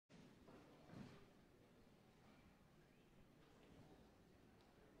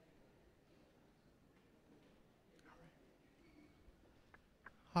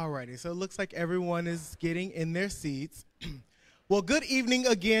Alrighty, so it looks like everyone is getting in their seats. Well, good evening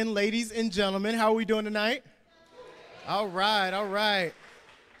again, ladies and gentlemen. How are we doing tonight? All right, all right.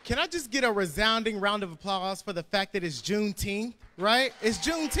 Can I just get a resounding round of applause for the fact that it's Juneteenth, right? It's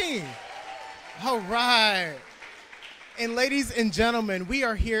Juneteenth. All right. And ladies and gentlemen, we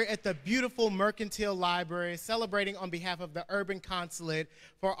are here at the beautiful Mercantile Library celebrating on behalf of the Urban Consulate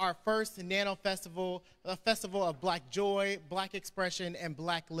for our first Nanofestival, a festival of Black joy, Black expression, and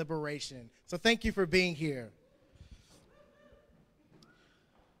Black liberation. So thank you for being here.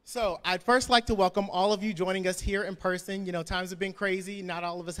 So I'd first like to welcome all of you joining us here in person. You know, times have been crazy. Not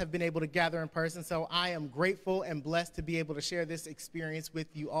all of us have been able to gather in person, so I am grateful and blessed to be able to share this experience with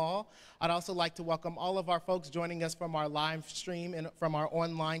you all. I'd also like to welcome all of our folks joining us from our live stream and from our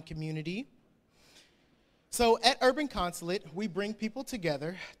online community. So at Urban Consulate, we bring people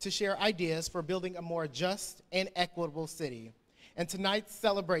together to share ideas for building a more just and equitable city. And tonight's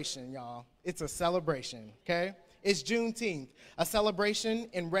celebration, y'all, it's a celebration, okay? It's Juneteenth, a celebration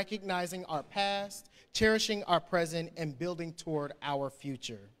in recognizing our past, cherishing our present, and building toward our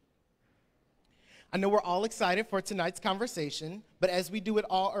future. I know we're all excited for tonight's conversation, but as we do at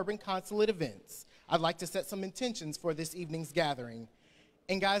all Urban Consulate events, I'd like to set some intentions for this evening's gathering.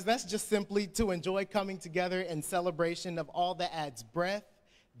 And guys, that's just simply to enjoy coming together in celebration of all that adds breath,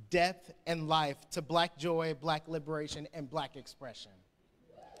 depth, and life to Black joy, Black liberation, and Black expression.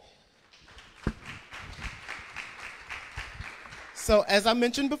 So as I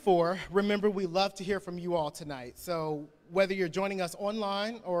mentioned before, remember we love to hear from you all tonight. So whether you're joining us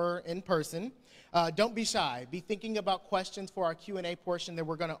online or in person, don't be shy. Be thinking about questions for our Q&A portion that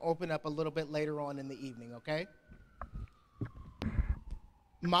we're going to open up a little bit later on in the evening, okay?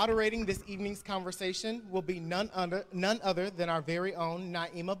 Moderating this evening's conversation will be none other than our very own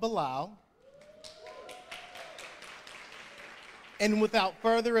Naimah Bilal. And without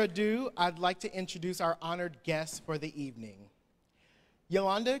further ado, I'd like to introduce our honored guests for the evening.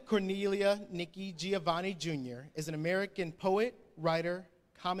 Yolanda Cornelia Nikki Giovanni Jr. is an American poet, writer,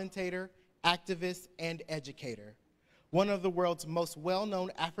 commentator, activist, and educator. One of the world's most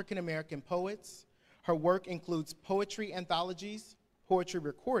well-known African-American poets, her work includes poetry anthologies, poetry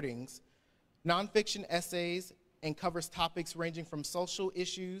recordings, nonfiction essays, and covers topics ranging from social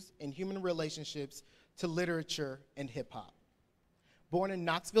issues and human relationships to literature and hip-hop. Born in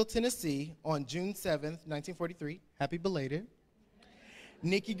Knoxville, Tennessee on June 7th, 1943, happy belated,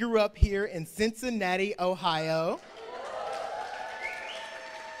 Nikki grew up here in Cincinnati, Ohio.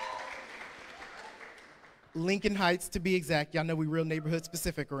 Lincoln Heights, to be exact. Y'all know we real neighborhood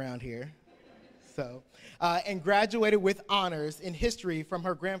specific around here. So, and graduated with honors in history from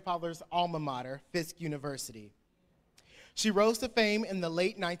her grandfather's alma mater, Fisk University. She rose to fame in the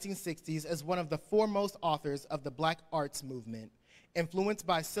late 1960s as one of the foremost authors of the Black arts movement. Influenced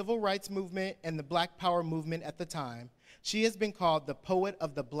by civil rights movement and the Black Power movement at the time, she has been called the poet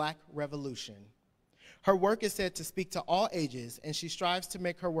of the Black Revolution. Her work is said to speak to all ages, and she strives to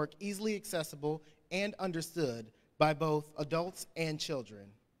make her work easily accessible and understood by both adults and children.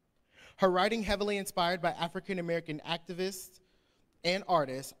 Her writing, heavily inspired by African-American activists and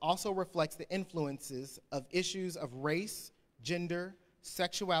artists, also reflects the influences of issues of race, gender,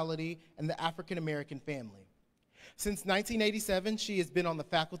 sexuality, and the African-American family. Since 1987, she has been on the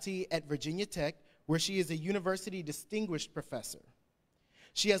faculty at Virginia Tech, where she is a university distinguished professor.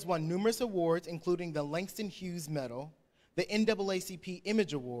 She has won numerous awards, including the Langston Hughes Medal, the NAACP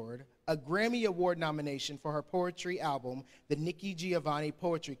Image Award, a Grammy Award nomination for her poetry album, the Nikki Giovanni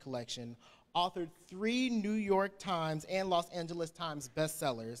Poetry Collection, authored 3 New York Times and Los Angeles Times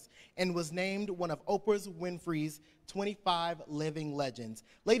bestsellers, and was named one of Oprah Winfrey's 25 Living Legends.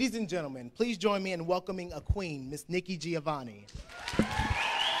 Ladies and gentlemen, please join me in welcoming a queen, Miss Nikki Giovanni.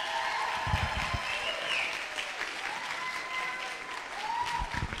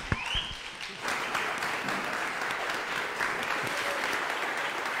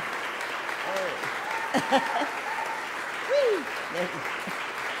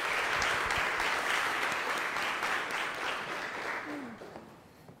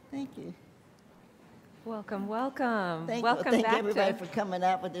 Thank you. Welcome, welcome. Thank back everybody for coming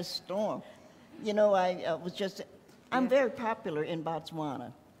out with this storm. You know, I'm very popular in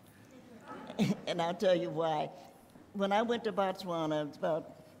Botswana. And I'll tell you why. When I went to Botswana, it's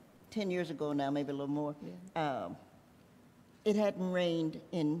about 10 years ago now, maybe a little more, it hadn't rained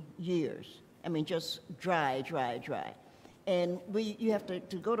in years. I mean, just dry. And you have to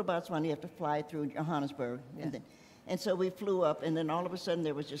go to Botswana, you have to fly through Johannesburg. Yeah. And so we flew up, and then all of a sudden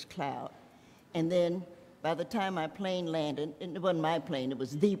there was just cloud. And then by the time my plane landed, and it wasn't my plane, it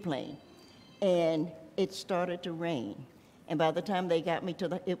was the plane, and it started to rain. And by the time they got me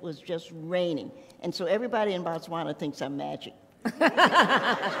it was just raining. And so everybody in Botswana thinks I'm magic.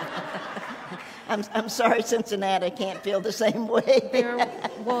 I'm sorry, Cincinnati can't feel the same way.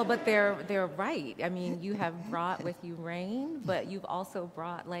 But they're right. I mean, you have brought with you rain, but you've also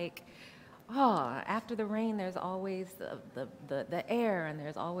brought after the rain, there's always the air, and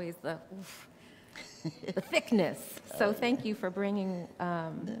there's always the thickness. So thank you for bringing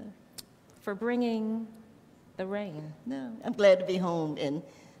the rain. No, I'm glad to be home. And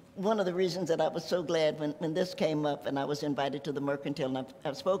one of the reasons that I was so glad when this came up and I was invited to the Mercantile, and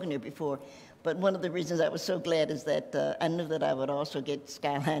I've spoken here before, but one of the reasons I was so glad is that I knew that I would also get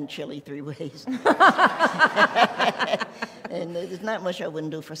Skyline chili 3 ways. And there's not much I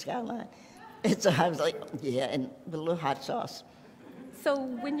wouldn't do for Skyline. And so I was like, yeah, and with a little hot sauce. So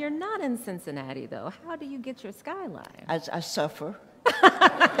when you're not in Cincinnati, though, how do you get your Skyline? I suffer.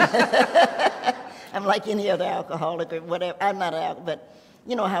 I'm like any other alcoholic or whatever. I'm not an alcoholic, but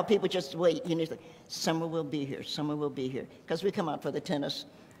you know how people just wait. You know, it's like, summer will be here, summer will be here. Because we come out for the tennis,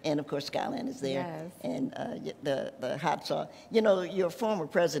 and of course Skyline is there. Yes. And the hot sauce. You know, your former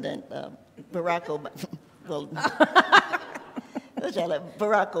president, Barack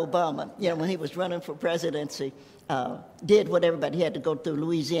Obama, you know, when he was running for presidency, did what everybody had to go through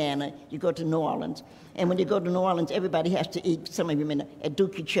Louisiana. You go to New Orleans. And when you go to New Orleans, everybody has to eat, some of you may know, at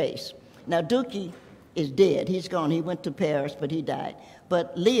Dookie Chase. Now, Dookie is dead. He's gone. He went to Paris, but he died.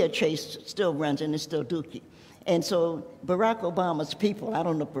 But Leah Chase still runs, and it's still Dookie. And so Barack Obama's people, I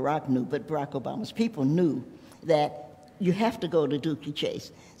don't know if Barack knew, but Barack Obama's people knew that you have to go to Dookie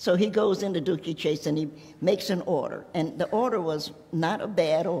Chase. So he goes into Dookie Chase, and he makes an order. And the order was not a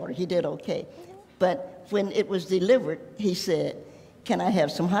bad order. He did okay. But when it was delivered, he said, "Can I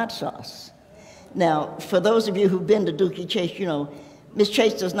have some hot sauce?" Now, for those of you who've been to Dookie Chase, you know, Miss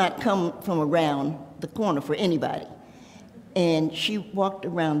Chase does not come from around the corner for anybody. And she walked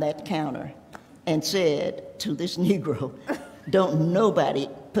around that counter and said to this Negro, "Don't nobody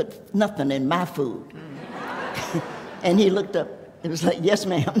put nothing in my food." And he looked up. It was like, "Yes,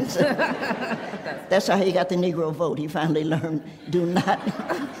 ma'am." That's how he got the Negro vote. He finally learned, do not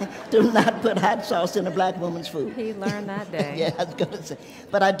put hot sauce in a black woman's food. He learned that day. Yeah, I was going to say.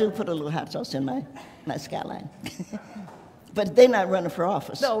 But I do put a little hot sauce in my Skyline. But they're not running for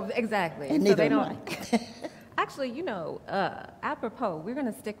office. No, exactly. And so neither they am don't. I. Actually, you know, apropos, we're going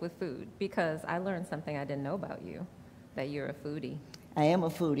to stick with food because I learned something I didn't know about you, that you're a foodie. I am a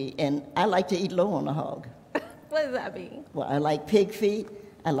foodie, and I like to eat low on the hog. What does that mean? Well, I like pig feet,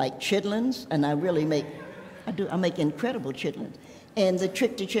 I like chitlins, and I make incredible chitlins. And the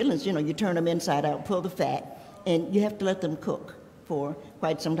trick to chitlins, you know, you turn them inside out, pull the fat, and you have to let them cook for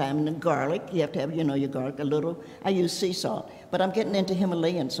quite some time. And the garlic, you have to have, you know, your garlic a little. I use sea salt, but I'm getting into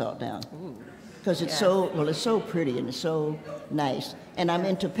Himalayan salt now. Because it's it's so pretty and it's so nice. And I'm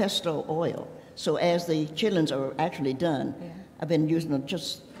into pesto oil. So as the chitlins are actually done, I've been using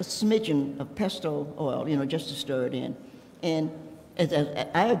just a smidgen of pesto oil, you know, just to stir it in. And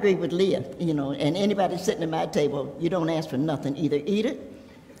I agree with Leah, you know, and anybody sitting at my table, you don't ask for nothing. Either eat it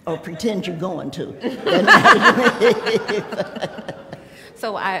or pretend you're going to.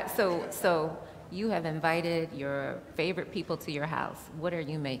 So you have invited your favorite people to your house. What are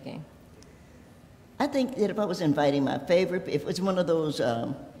you making? I think that if I was inviting my favorite, if it was one of those,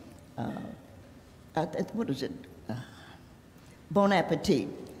 what is it? Bon Appetit,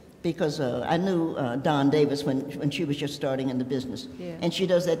 because I knew Dawn Davis when she was just starting in the business. Yeah. And she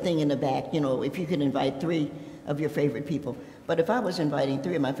does that thing in the back, you know, if you can invite 3 of your favorite people. But if I was inviting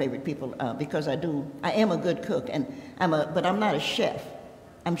 3 of my favorite people, because I am a good cook, and but I'm not a chef.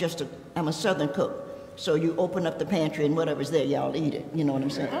 I'm a Southern cook. So you open up the pantry and whatever's there, y'all eat it. You know what I'm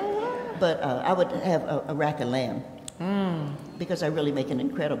saying? But I would have a rack of lamb, because I really make an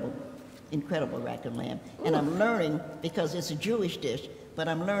incredible rack of lamb. And I'm learning, because it's a Jewish dish, but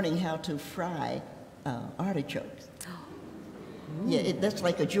I'm learning how to fry artichokes. Yeah, that's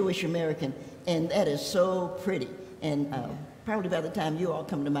like a Jewish American, and that is so pretty. And probably by the time you all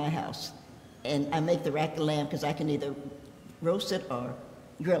come to my house, and I make the rack of lamb, because I can either roast it or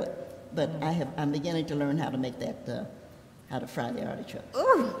grill it. But I'm beginning to learn how to make that, how to fry the artichokes.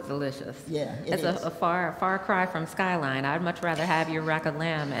 Ooh, delicious. Yeah, it's a far cry from Skyline. I'd much rather have your rack of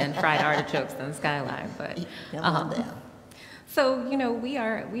lamb and fried artichokes than Skyline. But come on down. So, you know, we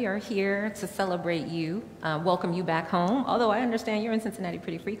are here to celebrate you, welcome you back home. Although I understand you're in Cincinnati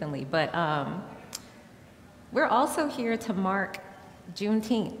pretty frequently, but we're also here to mark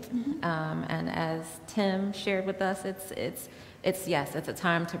Juneteenth. And as Tim shared with us, it's Yes, it's a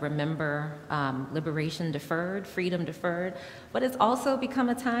time to remember liberation deferred, freedom deferred, but it's also become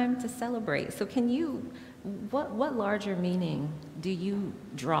a time to celebrate. So what larger meaning do you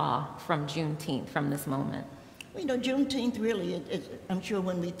draw from Juneteenth, from this moment? Well, you know, Juneteenth really, I'm sure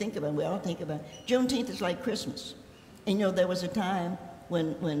when we think about it, we all think about it, Juneteenth is like Christmas. And you know, there was a time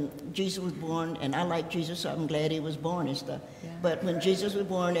when Jesus was born, and I like Jesus, so I'm glad he was born and stuff. Yeah. But when Jesus was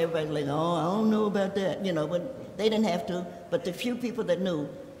born, everybody was like, oh, I don't know about that. You know, but they didn't have to. But the few people that knew,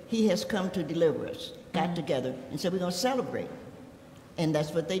 he has come to deliver us, got together and said, we're going to celebrate. And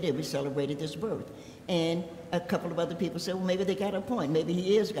that's what they did. We celebrated this birth. And a couple of other people said, well, maybe they got a point. Maybe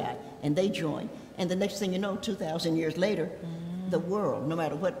he is God. And they joined. And the next thing you know, 2,000 years later, the world, no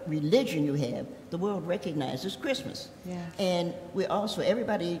matter what religion you have, the world recognizes Christmas. Yeah. And we also,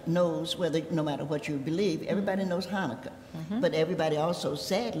 everybody knows, whether, no matter what you believe, everybody knows Hanukkah. But everybody also,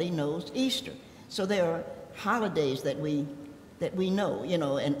 sadly, knows Easter. So there are holidays that we know, you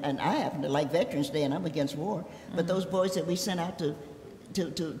know, and I happen to like Veterans Day, and I'm against war, but those boys that we sent out to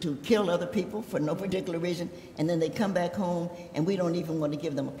kill other people for no particular reason, and then they come back home, and we don't even want to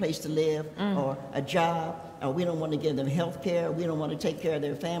give them a place to live or a job, or we don't want to give them health care, we don't want to take care of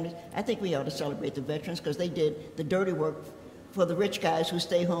their families. I think we ought to celebrate the veterans because they did the dirty work for the rich guys who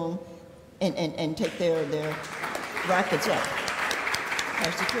stay home and take their rockets up.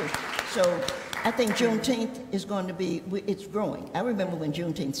 That's the truth. So I think Juneteenth is going to be, it's growing. I remember when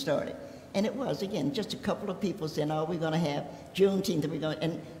Juneteenth started. And it was, again, just a couple of people saying, oh, we're going to have Juneteenth,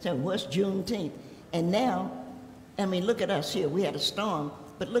 and so what's Juneteenth? And now, I mean, look at us here. We had a storm,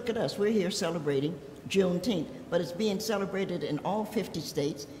 but look at us. We're here celebrating Juneteenth, but it's being celebrated in all 50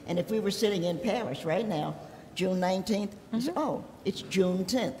 states. And if we were sitting in Paris right now, June 19th, you say, oh, it's June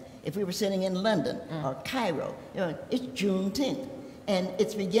 10th. If we were sitting in London or Cairo, you know, it's Juneteenth. And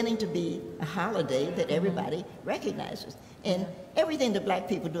it's beginning to be a holiday that everybody recognizes. And everything that black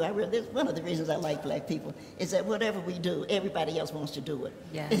people do, one of the reasons I like black people is that whatever we do, everybody else wants to do it.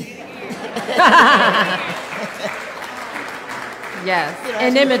 Yes. Yes. You know,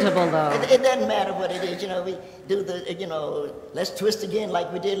 inimitable though. It doesn't matter what it is. You know, we do the, you know, let's twist again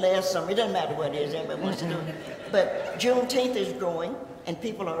like we did last summer. It doesn't matter what it is. Everybody wants to do it. But Juneteenth is growing, and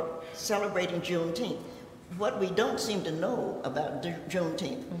people are celebrating Juneteenth. What we don't seem to know about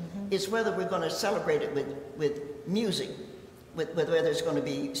Juneteenth is whether we're going to celebrate it with music, with whether it's going to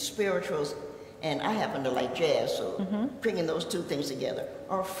be spirituals, and I happen to like jazz, so bringing those two things together,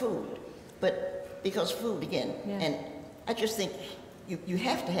 or food. But because food, again, and I just think you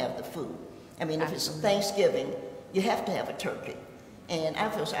have to have the food. I mean, if it's Thanksgiving, you have to have a turkey. And I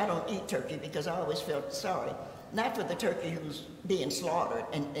don't eat turkey because I always felt sorry. Not for the turkey who's being slaughtered,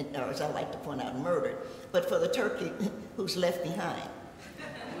 or as I like to point out, murdered, but for the turkey who's left behind.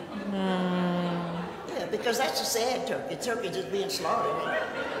 Yeah, because that's a sad turkey. Turkey just being slaughtered.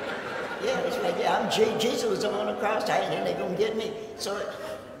 Yeah, it's like, yeah, Jesus was on the cross, and they're going to get me. So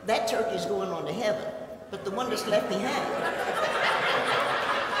that turkey is going on to heaven, but the one that's left behind.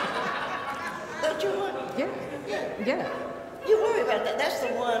 Don't you worry? Yeah. You worry about that. That's the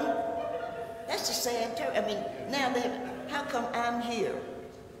one. That's a sad turkey. I mean, now how come I'm here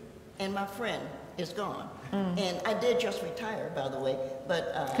and my friend is gone? And I did just retire, by the way,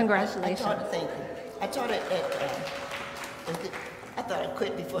 but congratulations. Thank you. I taught it at, I thought I'd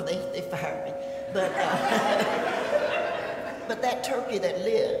quit before they fired me. But, but that turkey that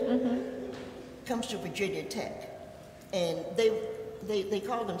lived comes to Virginia Tech, and they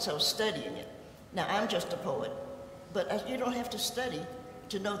call themselves studying it. Now, I'm just a poet, but you don't have to study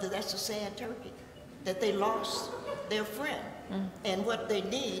to know that that's a sad turkey, that they lost their friend. And what they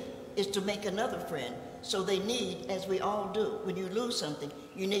need is to make another friend. So they need, as we all do, when you lose something,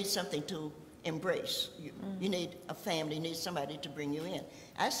 you need something to embrace. You need a family, you need somebody to bring you in.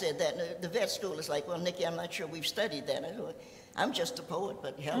 I said that, the vet school is like, well, Nikki, I'm not sure we've studied that. I'm just a poet,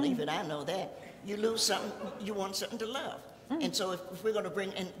 but hell, even I know that. You lose something, you want something to love. And so if we're gonna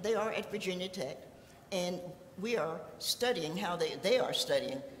bring, and they are at Virginia Tech, and we are studying how they are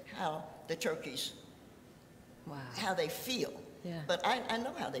studying how the turkeys, how they feel. Yeah. But I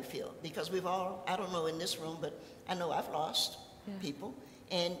know how they feel because we've all, I don't know in this room, but I know I've lost people.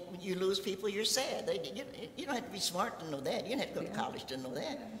 And when you lose people, you're sad. You don't have to be smart to know that. You don't have to go to college to know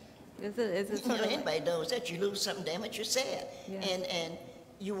that. Is it sort of anybody knows that. You lose something, damn it, you're sad. And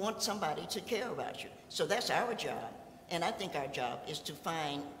you want somebody to care about you. So that's our job. And I think our job is to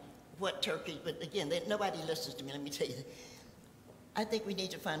find what turkeys, but again, nobody listens to me, let me tell you. I think we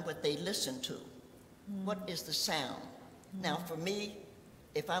need to find what they listen to. What is the sound? Now, for me,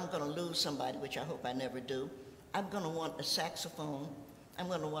 if I'm going to lose somebody, which I hope I never do, I'm going to want a saxophone. I'm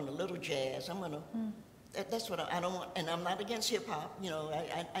going to want a little jazz. I'm going to That's what I don't want, and I'm not against hip hop. You know,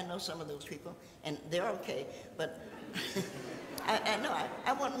 I know some of those people, and they're okay. But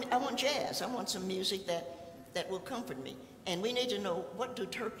I want jazz. I want some music that will comfort me. And we need to know, what do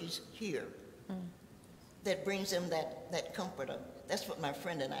turkeys hear that brings them that comfort? That's what my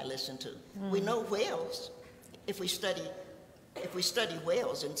friend and I listen to. We know whales. If we study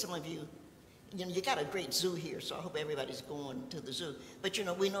whales, and some of you, you got a great zoo here, so I hope everybody's going to the zoo. But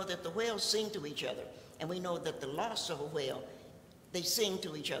we know that the whales sing to each other, and we know that the loss of a whale, they sing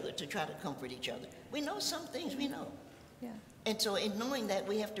to each other to try to comfort each other. We know some things, we know. Yeah. And so in knowing that,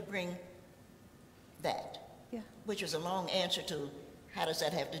 we have to bring that, which is a long answer to how does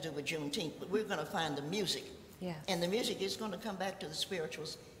that have to do with Juneteenth. But we're going to find the music. Yeah. And the music is going to come back to the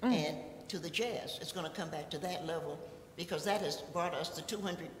spirituals and to the jazz. It's going to come back to that level, because that has brought us to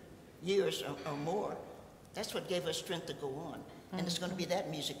 200 years or more. That's what gave us strength to go on. And it's going to be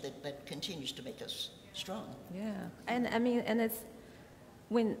that music that continues to make us strong. Yeah. And I mean, and it's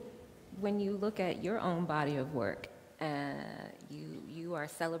when you look at your own body of work, you are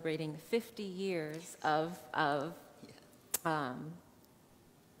celebrating 50 years of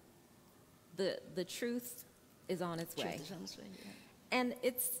the truth is on its way. Truth is on its way, yeah. And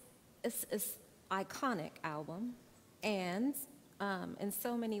it's iconic album, and in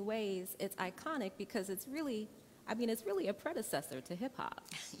so many ways it's iconic because it's really a predecessor to hip hop.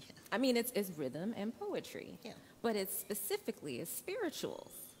 Yeah. I mean, it's rhythm and poetry, but it's specifically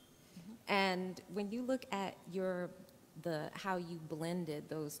spirituals. And when you look at how you blended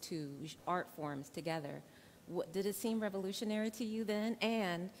those two art forms together, did it seem revolutionary to you then?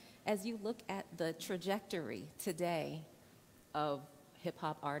 And as you look at the trajectory today of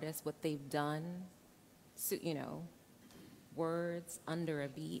hip-hop artists, what they've done, so, words under a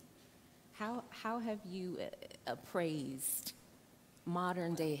beat, how have you appraised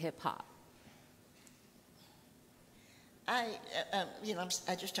modern-day hip-hop? I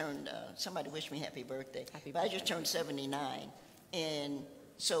just turned, somebody wished me happy birthday. Happy but birthday. I just turned 79. And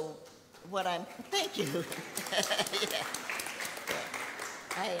so thank you.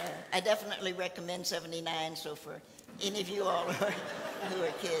 I definitely recommend 79, so for any of you all who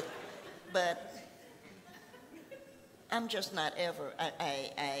are kids. But I'm just not ever,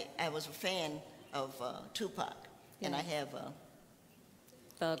 I was a fan of Tupac, and I have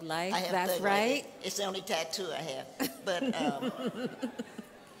Thug Life, I have that's Thug right. Life. It's the only tattoo I have. But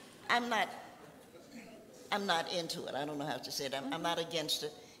I'm not into it. I don't know how to say it. I'm not against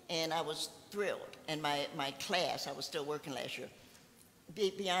it. And I was thrilled. And my class, I was still working last year,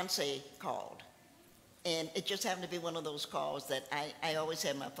 Beyonce called. And it just happened to be one of those calls that I always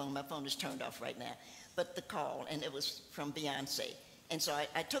have my phone. My phone is turned off right now. But the call, and it was from Beyonce. And so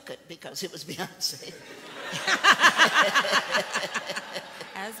I took it because it was Beyonce.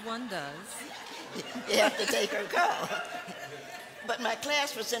 As one does. You have to take her call. But my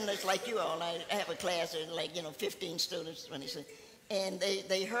class was in this like you all. I have a class of 15 students, 26, and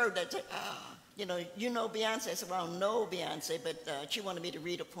they heard that, you know Beyonce. I said, well, I don't know Beyonce, but she wanted me to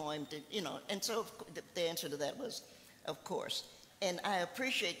read a poem, and so the answer to that was, of course. And I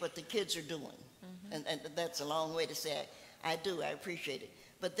appreciate what the kids are doing, and that's a long way to say I appreciate it.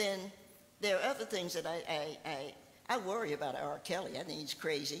 But then there are other things that I worry about R. Kelly. I think he's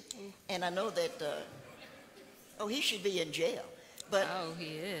crazy. And I know that, he should be in jail. But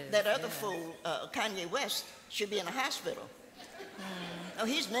he is. That other fool, Kanye West, should be in a hospital. Oh,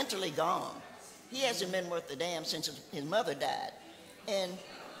 he's mentally gone. He hasn't been worth a damn since his mother died. And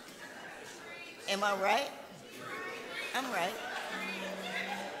am I right? I'm right.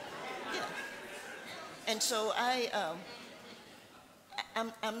 Yeah. And so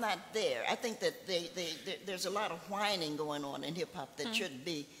I'm not there. I think that there's a lot of whining going on in hip-hop that shouldn't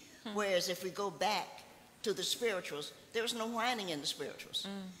be. Whereas if we go back to the spirituals, there was no whining in the spirituals.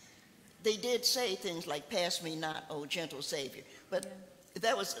 They did say things like, pass me not, O gentle Savior. But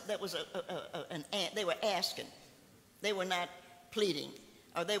that was they were asking. They were not pleading.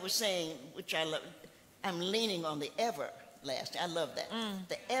 Or they were saying, which I love, I'm leaning on the everlasting. I love that.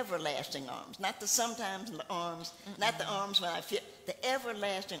 The everlasting arms. Not the sometimes arms, not the arms when I feel, the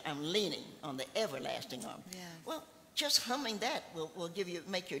everlasting, I'm leaning on the everlasting arm. Yeah. Well, just humming that will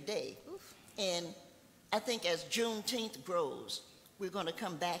make your day. Oof. And I think as Juneteenth grows, we're going to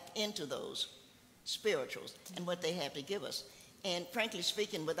come back into those spirituals and what they have to give us. And frankly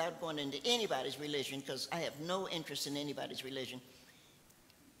speaking, without going into anybody's religion, because I have no interest in anybody's religion,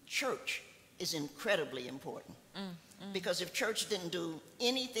 church is incredibly important. Because if church didn't do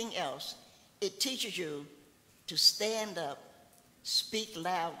anything else, it teaches you to stand up, speak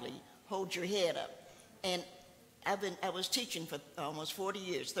loudly, hold your head up. And I was teaching for almost 40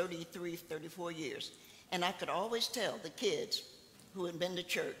 years, 33, 34 years. And I could always tell the kids who had been to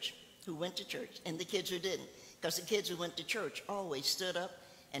church, who went to church, and the kids who didn't. Because the kids who went to church always stood up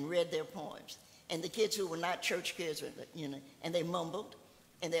and read their poems. And the kids who were not church kids, you know, and they mumbled,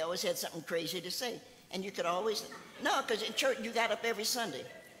 and they always had something crazy to say. And you could always, no, because in church, you got up every Sunday.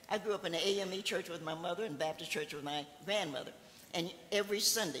 I grew up in an AME church with my mother and Baptist church with my grandmother. And every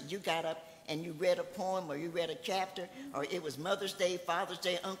Sunday, you got up and you read a poem or you read a chapter, or it was Mother's Day, Father's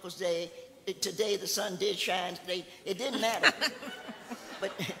Day, Uncle's Day, today the sun did shine, today, it didn't matter.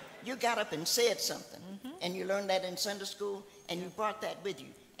 But you got up and said something, and you learned that in Sunday school, and you brought that with you,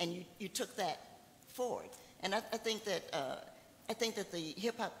 and you took that forward. And I think that the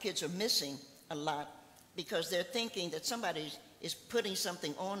hip-hop kids are missing a lot because they're thinking that somebody is putting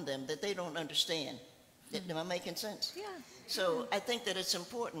something on them that they don't understand. Am I making sense? Yeah. So I think that it's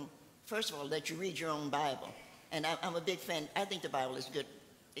important, first of all, that you read your own Bible. And I'm a big fan. I think the Bible is good.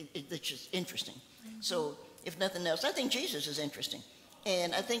 It's just interesting. So if nothing else, I think Jesus is interesting.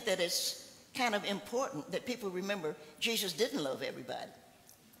 And I think that it's kind of important that people remember Jesus didn't love everybody.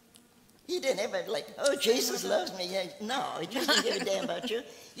 He didn't. Everybody like, oh, Jesus loves me. Yeah, no, he just didn't give a damn about you.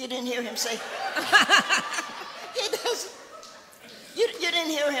 You didn't hear him say, he doesn't. You didn't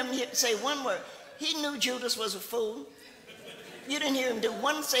hear him say one word. He knew Judas was a fool. You didn't hear him do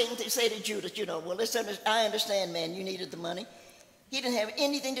one thing to say to Judas, you know, well, I understand, man, you needed the money. He didn't have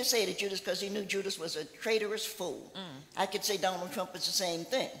anything to say to Judas because he knew Judas was a traitorous fool. I could say Donald Trump is the same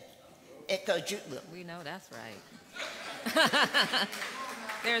thing. We know that's right.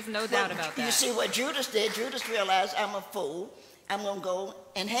 There's no doubt about that. You see what Judas did? Judas realized, I'm a fool. I'm going to go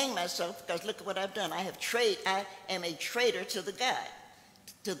and hang myself because look at what I've done. I am a traitor to the God,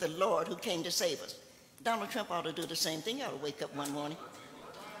 to the Lord who came to save us. Donald Trump ought to do the same thing. He ought to wake up one morning.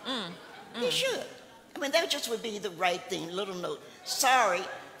 He should. I mean, that just would be the right thing. Little note. Sorry,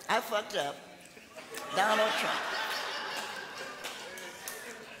 I fucked up. Donald Trump.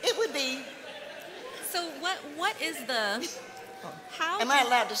 It would be. So what is the... How Am I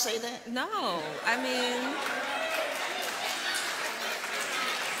allowed to say that? No, I mean...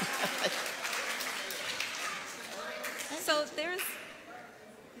 So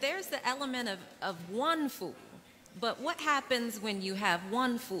there's the element of one fool. But what happens when you have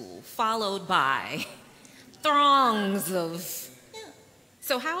one fool followed by throngs of... Yeah.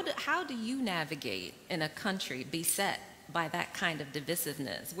 So how do you navigate in a country beset by that kind of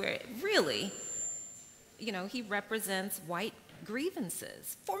divisiveness where it really, you know, he represents white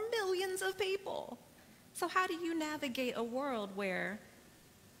grievances for millions of people? So how do you navigate a world where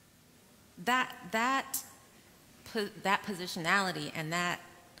that positionality and that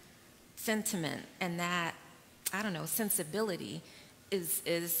sentiment and that, I don't know, sensibility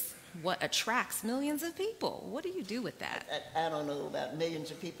is what attracts millions of people? What do you do with that? I don't know about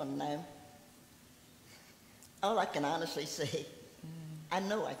millions of people now. All I can honestly say, I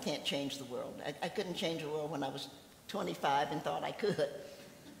know I can't change the world. I couldn't change the world when I was 25 and thought I could.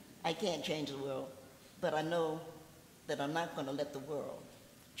 I can't change the world, but I know that I'm not going to let the world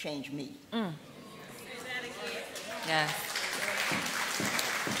change me. Yeah.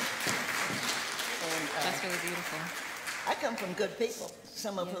 And, that's really beautiful. I come from good people,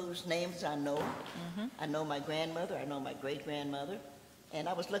 some of whose names I know. I know my grandmother, I know my great-grandmother, and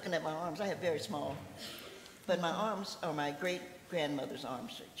I was looking at my arms. I have very small, but my arms are my great-grandmother's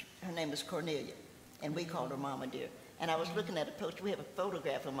arms. Her name is Cornelia, and we called her Mama Dear. And I was looking at a poster. We have a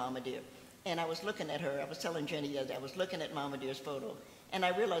photograph of Mama Dear, and I was looking at her. I was telling Jenny the other day, I was looking at Mama Dear's photo, and I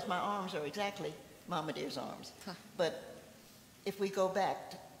realized my arms are exactly Mama Dear's arms. But if we go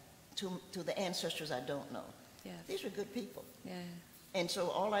back to the ancestors I don't know, these were good people. Yeah. And so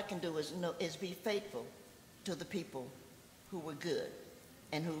all I can do is be faithful to the people who were good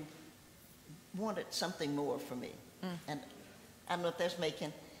and who wanted something more for me. And I don't know if that's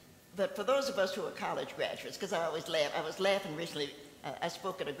making, but for those of us who are college graduates, because I always laugh, I was laughing recently, I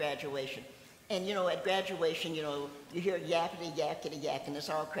spoke at a graduation. And you know, at graduation, you know, you hear yappity, yakety, yak, and it's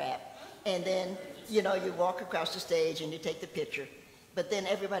all crap. And then, you know, you walk across the stage and you take the picture. But then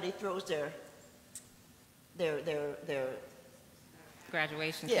everybody throws their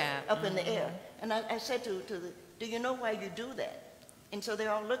graduation cap up in the air. And I said to do you know why you do that? And so they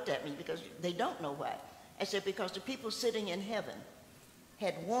all looked at me because they don't know why. I said, because the people sitting in heaven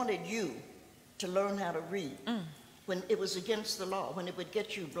had wanted you to learn how to read when it was against the law, when it would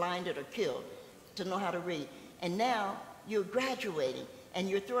get you blinded or killed, to know how to read. And now you're graduating and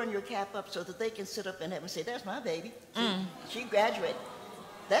you're throwing your cap up so that they can sit up in heaven and say, there's my baby. She graduated.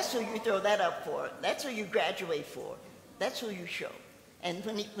 That's who you throw that up for. That's who you graduate for. That's who you show. And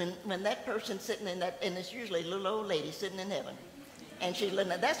when that person's sitting in that, and it's usually a little old lady sitting in heaven, And she's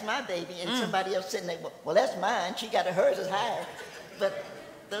looking, that's my baby, and somebody else sitting there, well, that's mine. She got hers is higher. But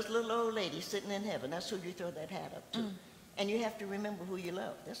those little old ladies sitting in heaven, that's who you throw that hat up to. And you have to remember who you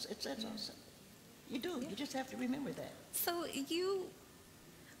love. It's awesome. You do. You just have to remember that. So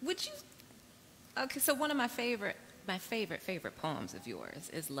okay, so one of my favorite poems of yours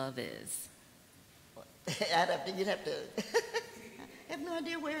is Love Is. You'd have to, I have no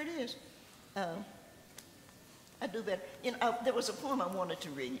idea where it is. I do better. You know, there was a poem I wanted to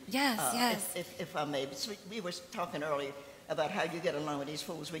read. Yes, yes. If I may. We were talking earlier about how you get along with these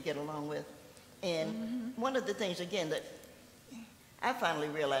fools we get along with. And one of the things, again, that I finally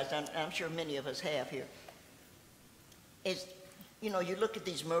realized, I'm sure many of us have here, is, you know, you look at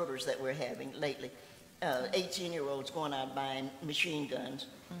these murders that we're having lately, 18-year-olds going out buying machine guns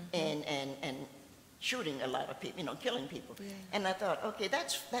and shooting a lot of people, you know, killing people. Yeah. And I thought, okay,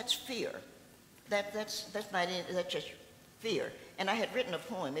 that's fear. That's just fear. And I had written a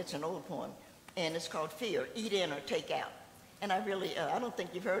poem, it's an old poem, and it's called Fear, Eat In or Take Out. And I really, I don't think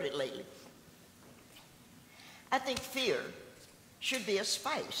you've heard it lately. I think fear should be a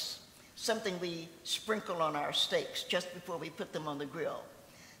spice, something we sprinkle on our steaks just before we put them on the grill,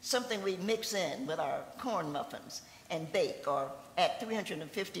 something we mix in with our corn muffins and bake, or at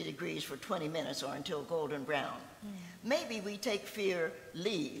 350 degrees for 20 minutes or until golden brown. Maybe we take fear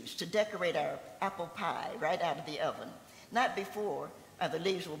leaves to decorate our apple pie right out of the oven, not before the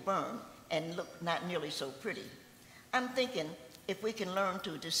leaves will burn and look not nearly so pretty. I'm thinking if we can learn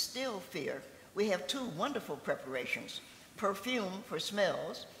to distill fear, we have two wonderful preparations: perfume for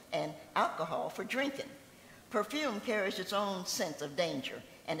smells and alcohol for drinking. Perfume carries its own sense of danger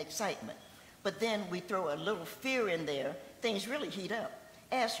and excitement, but then we throw a little fear in there, things really heat up.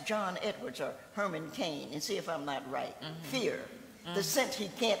 Ask John Edwards or Herman Cain and see if I'm not right. Fear, the scent he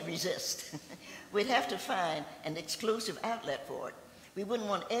can't resist. We'd have to find an exclusive outlet for it. We wouldn't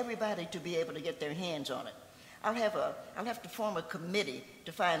want everybody to be able to get their hands on it. I'll have to form a committee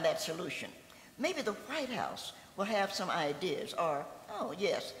to find that solution. Maybe the White House will have some ideas, or, oh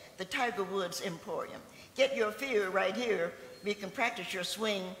yes, the Tiger Woods Emporium. Get your fear right here. You can practice your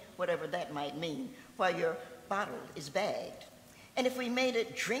swing, whatever that might mean, while your bottle is bagged. And if we made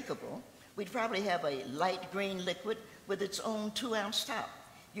it drinkable, we'd probably have a light green liquid with its own 2-ounce top.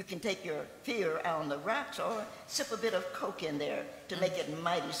 You can take your fear out on the rocks or sip a bit of Coke in there to make it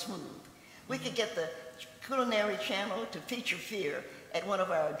mighty smooth. We could get the Culinary Channel to feature fear at one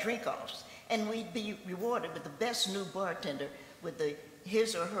of our drink-offs, and we'd be rewarded with the best new bartender with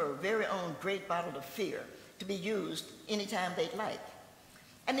his or her very own great bottle of fear to be used anytime they'd like.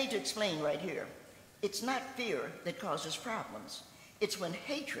 I need to explain right here. It's not fear that causes problems. It's when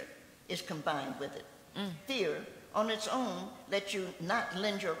hatred is combined with it. Fear on its own lets you not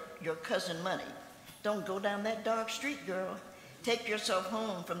lend your cousin money. Don't go down that dark street, girl. Take yourself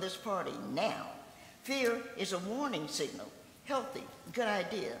home from this party now. Fear is a warning signal. Healthy, good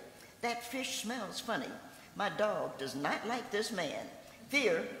idea. That fish smells funny. My dog does not like this man.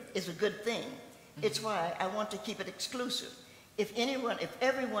 Fear is a good thing. It's why I want to keep it exclusive. If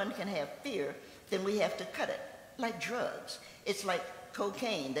everyone can have fear, then we have to cut it, like drugs. It's like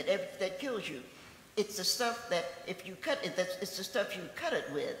cocaine that kills you. It's the stuff that if you cut it, it's the stuff you cut it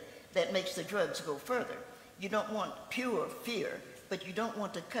with that makes the drugs go further. You don't want pure fear, but you don't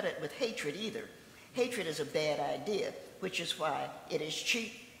want to cut it with hatred either. Hatred is a bad idea, which is why it is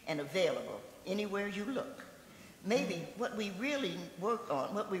cheap and available anywhere you look. Maybe what we really work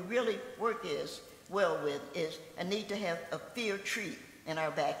with is a need to have a fear tree in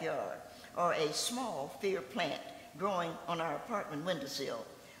our backyard, or a small fear plant growing on our apartment windowsill.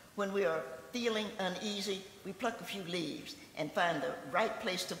 When we are feeling uneasy, we pluck a few leaves and find the right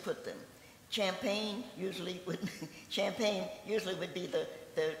place to put them. Champagne usually would be the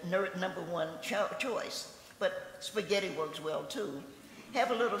number one choice, but spaghetti works well too.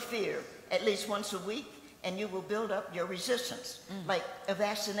 Have a little fear at least once a week, and you will build up your resistance, like a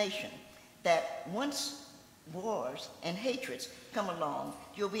vaccination, that once wars and hatreds come along,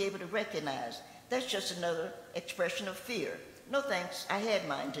 you'll be able to recognize that's just another expression of fear. No thanks, I had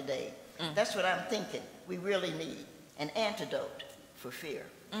mine today. That's what I'm thinking. We really need an antidote for fear.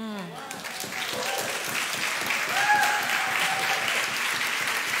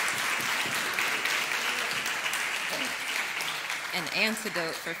 An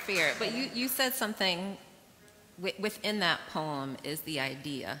antidote for fear. But you said something within that poem is the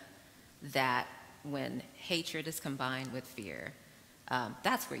idea that when hatred is combined with fear,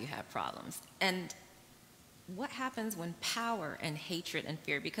 that's where you have problems. And what happens when power and hatred and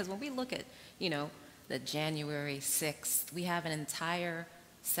fear, because when we look at, the January 6th, we have an entire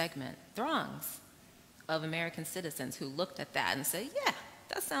segment, throngs of American citizens who looked at that and said, yeah,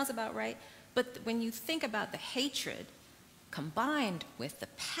 that sounds about right. But when you think about the hatred combined with the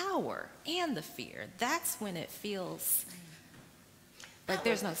power and the fear, that's when it feels like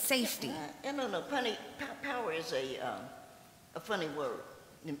there's no safety. No. Power is a funny word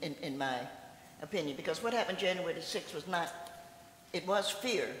in my opinion, because what happened January the 6th was not, it was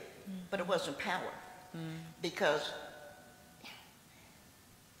fear, but it wasn't power. Because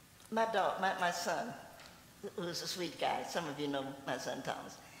my dog, my son, who's a sweet guy, some of you know my son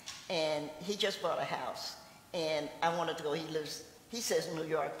Thomas, and he just bought a house, and I wanted to go, he says New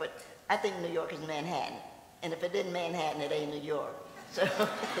York, but I think New York is Manhattan, and if it isn't Manhattan, it ain't New York. So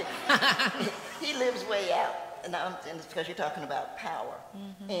he lives way out, and it's because you're talking about power.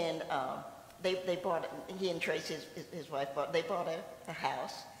 And they bought, he and Tracy, his wife, they bought a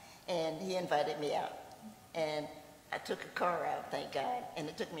house, and he invited me out. And I took a car out, thank God, and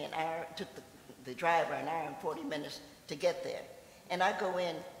it took me an hour, it took the driver an hour and 40 minutes to get there. And I go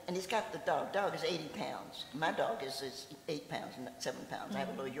in, and he's got the dog. Dog is 80 pounds. My dog is 8 pounds, 7 pounds. I have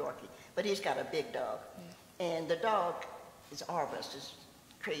a little Yorkie, but he's got a big dog. And the dog is Arbus, is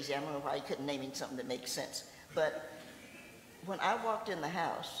crazy. I don't know why he couldn't name him something that makes sense. But when I walked in the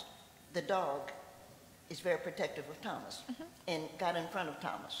house, the dog is very protective of Thomas, and got in front of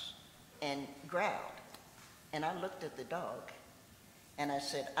Thomas and growled. And I looked at the dog, and I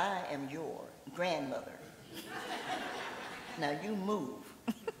said, I am your grandmother. Now you move.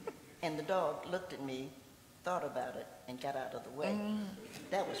 And the dog looked at me, thought about it, and got out of the way.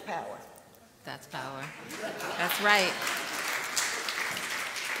 That was power. That's power. That's right.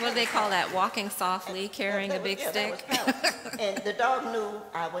 What do they call that? Walking softly, carrying a big stick? That was power. And the dog knew,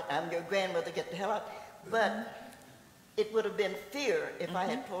 I'm your grandmother, get the hell out. But it would have been fear if I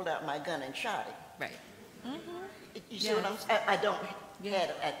had pulled out my gun and shot him. Right. You see what I'm saying? I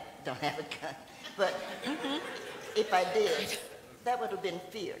don't have a gun. But if I did, that would have been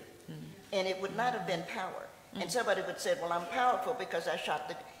fear. And it would not have been power. And somebody would say, well, I'm powerful because I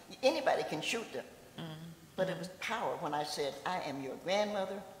shot anybody can shoot them. But it was power when I said, I am your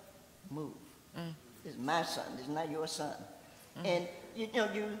grandmother, move. This is my son, this is not your son. And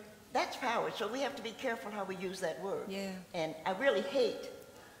that's power. So we have to be careful how we use that word. And I really hate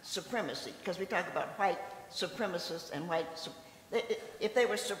supremacy, because we talk about white supremacists and if they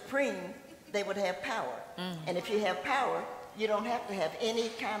were supreme, they would have power. And if you have power, you don't have to have any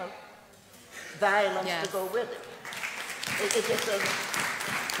kind of violence to go with it. It just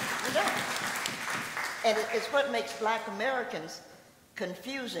doesn't, you don't. And it's what makes black Americans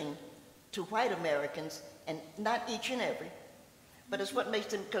confusing to white Americans, and not each and every, but it's what makes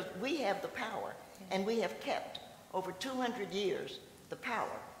them, because we have the power, and we have kept over 200 years the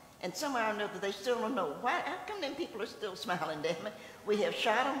power. And somehow or another, they still don't know. Why? How come them people are still smiling, damn it? We have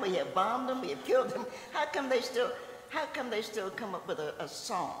shot them, we have bombed them, we have killed them. How come they still come up with a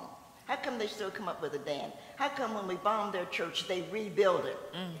song? How come they still come up with a dance? How come when we bomb their church, they rebuild it?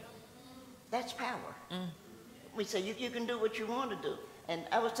 That's power. We say, you can do what you want to do. And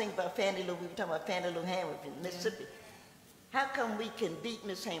I was thinking about Fannie Lou, we were talking about Fannie Lou Hamer in Mississippi. How come we can beat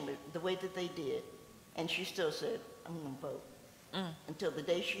Miss Hamer the way that they did, and she still said, I'm going to vote? Until the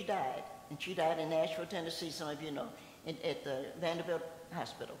day she died. And she died in Nashville, Tennessee, some of you know, at the Vanderbilt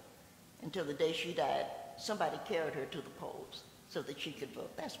Hospital. Until the day she died, somebody carried her to the polls so that she could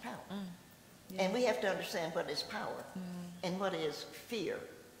vote. That's power. And we have to understand what is power, and what is fear,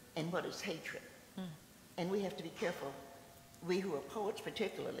 and what is hatred. And we have to be careful, we who are poets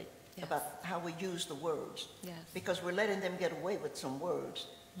particularly, about how we use the words. Because we're letting them get away with some words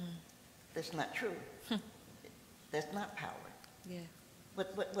that's not true. That's not power.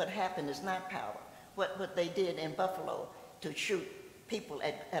 What happened is not power. What they did in Buffalo to shoot people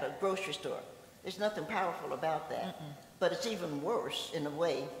at a grocery store, there's nothing powerful about that. But it's even worse in a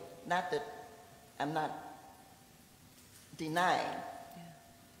way, not that I'm not denying,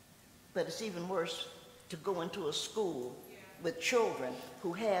 but it's even worse to go into a school with children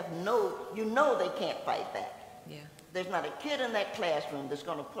who have you know they can't fight back. There's not a kid in that classroom that's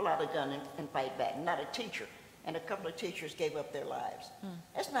going to pull out a gun and fight back, not a teacher. And a couple of teachers gave up their lives.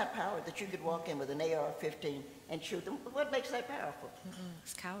 That's not power, that you could walk in with an AR-15 and shoot them. What makes that powerful?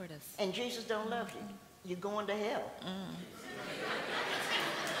 It's cowardice. And Jesus don't love you. You're going to hell.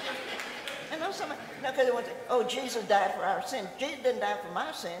 I know somebody, because they want to say, oh, Jesus died for our sins. Jesus didn't die for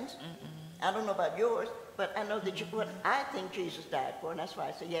my sins. I don't know about yours, but I know that what I think Jesus died for, and that's why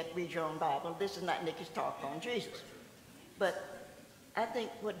I say you have to read your own Bible. This is not Nikki's talk on Jesus. But I think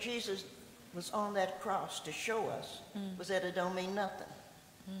what Jesus was on that cross to show us was that it don't mean nothing.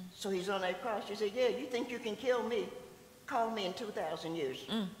 So he's on that cross. He said, yeah, you think you can kill me? Call me in 2,000 years.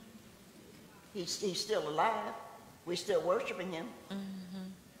 He's still alive. We're still worshiping him.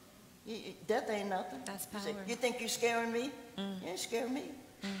 Death ain't nothing. That's power. You think you're scaring me? You ain't scaring me.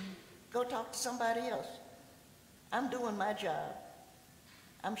 Go talk to somebody else. I'm doing my job.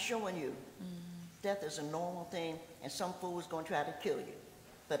 I'm showing you. Death is a normal thing, and some fool's going to try to kill you.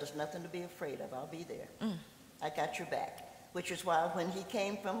 But it's nothing to be afraid of. I'll be there. I got your back. Which is why when he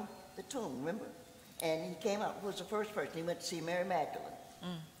came from the tomb, remember? And he came out, was the first person. He went to see Mary Magdalene,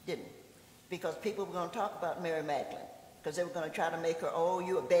 didn't he? Because people were going to talk about Mary Magdalene, because they were going to try to make her, oh,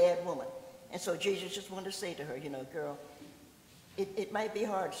 you a bad woman. And so Jesus just wanted to say to her, you know, girl, it might be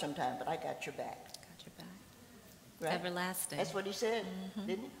hard sometime, but I got your back. Got your back. Right? Everlasting. That's what he said,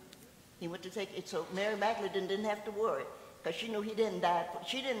 didn't he? He went to take it. So Mary Magdalene didn't have to worry, because she knew he didn't die.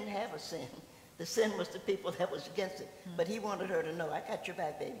 She didn't have a sin. The sin was the people that was against it. But he wanted her to know, I got your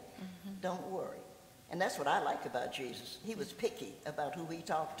back, baby. Don't worry. And that's what I like about Jesus. He was picky about who he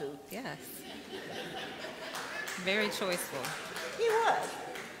talked to. Yes. Very choiceful. He was.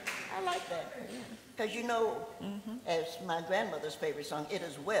 I like that. Because you know, as my grandmother's favorite song, it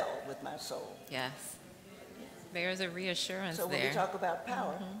is well with my soul. Yes. There's a reassurance there. So when there. you talk about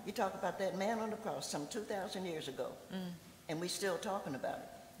power, you talk about that man on the cross some 2,000 years ago. And we're still talking about it.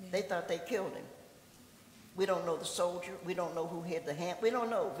 Yeah. They thought they killed him. We don't know the soldier. We don't know who hit the hand. We don't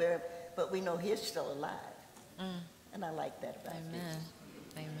know, but we know he's still alive. And I like that about him.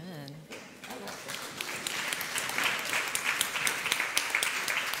 Amen. I like that.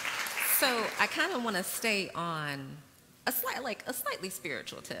 So I kind of want to stay on a slightly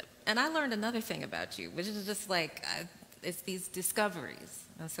spiritual tip. And I learned another thing about you, which is just like, it's these discoveries.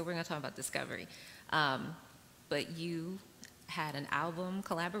 And so we're going to talk about discovery. But you had an album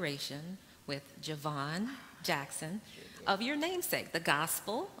collaboration with Javon Jackson of your namesake, The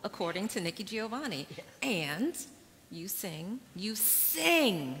Gospel According to Nikki Giovanni. And you sing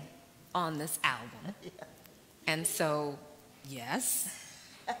on this album. And so, yes,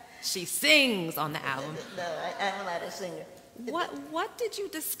 she sings on the album. No, I'm not a singer. What did you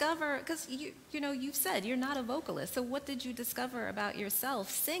discover? Because you know, you've said you're not a vocalist. So what did you discover about yourself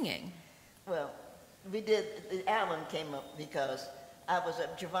singing? Well, the album came up because I was a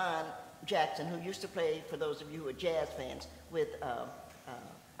Javon Jackson, who used to play, for those of you who are jazz fans, with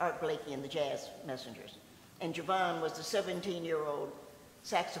Art Blakey and the Jazz Messengers. And Javon was the 17-year-old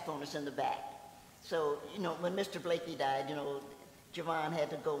saxophonist in the back. So, you know, when Mr. Blakey died, you know, Javon had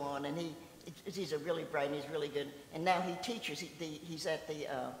to go on, and he's a really bright, and he's really good. And now he teaches. He's at the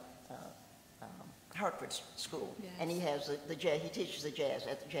Hartford School, yes. And he has the jazz. He teaches the jazz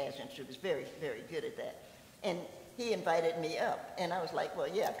at the Jazz Institute. He's very, very good at that. And he invited me up, and I was like, well,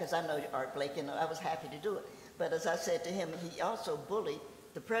 yeah, because I know Art Blake, and I was happy to do it. But as I said to him, he also bullied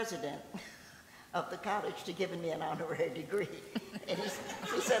the president of the college to giving me an honorary degree. And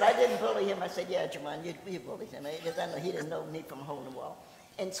he said, I didn't bully him. I said, yeah, Jamon, you bullied him, because I know he didn't know me from a hole in the wall.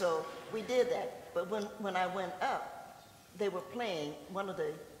 And so we did that. But when I went up, they were playing one of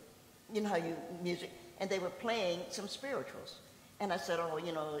the, you know how you music, and they were playing some spirituals. And I said, oh,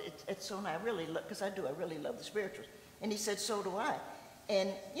 you know, it's so nice. I really love, because I really love the spirituals. And he said, so do I. And,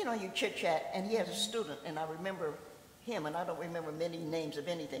 you know, you chit-chat, and he has a student, and I remember him, and I don't remember many names of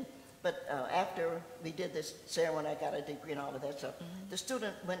anything. But after we did this ceremony, I got a degree and all of that stuff. The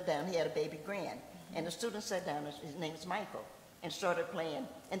student went down, he had a baby grand, and the student sat down, his name is Michael, and started playing.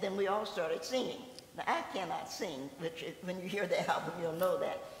 And then we all started singing. Now, I cannot sing, which when you hear the album, you'll know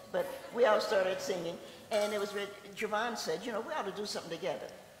that. But we all started singing, and it was, Javon said, you know, we ought to do something together.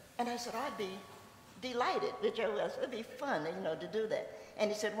 And I said, I'd be delighted, which I was. It'd be fun, you know, to do that.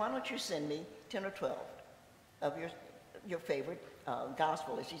 And he said, why don't you send me 10 or 12 of your favorite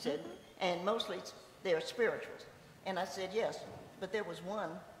gospel, as he said, and mostly they're spirituals. And I said, yes, but there was one,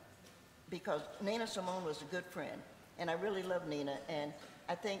 because Nina Simone was a good friend, and I really love Nina, and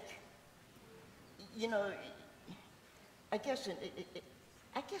I think, you know, I guess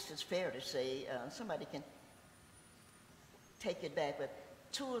it's fair to say, somebody can take it back, but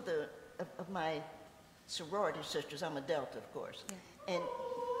two of my sorority sisters, I'm a Delta, of course, yeah. And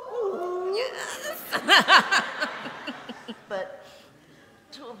yes. But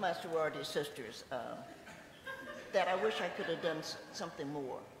two of my sorority sisters that I wish I could have done something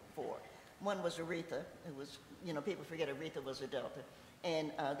more for. One was Aretha, who was, you know, people forget Aretha was a Delta,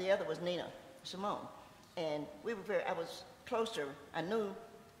 and the other was Nina Simone. And we were I was closer, I knew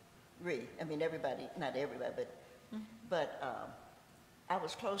Ree, I mean everybody, not everybody, but I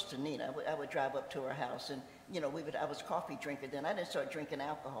was close to Nina. I would drive up to her house, and you know, I was a coffee drinker then. I didn't start drinking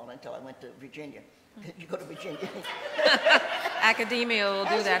alcohol until I went to Virginia. You go to Virginia. Academia will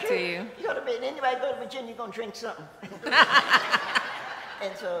do that to you. You go to anybody go to Virginia, you're gonna drink something.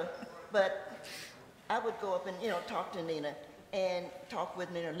 And so, but I would go up and, you know, talk to Nina and talk with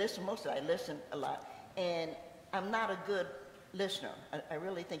Nina, listen. Most of it, I listen a lot. And I'm not a good listener. I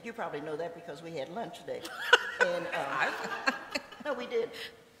really think, you probably know that because we had lunch today. And, no, we did.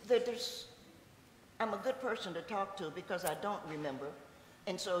 I'm a good person to talk to because I don't remember.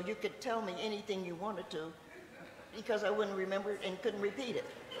 And so you could tell me anything you wanted to because I wouldn't remember it and couldn't repeat it.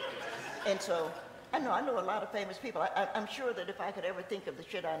 And so I know a lot of famous people. I'm sure that if I could ever think of the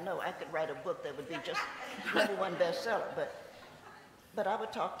shit I know, I could write a book that would be just #1 bestseller. But I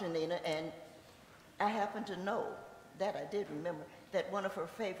would talk to Nina, and I happen to know that I did remember that one of her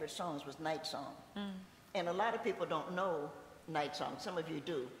favorite songs was Night Song. And a lot of people don't know Night Song. Some of you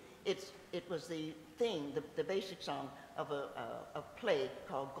do. It was the thing, the basic song of a play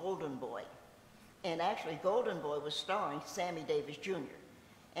called Golden Boy. And actually, Golden Boy was starring Sammy Davis Jr.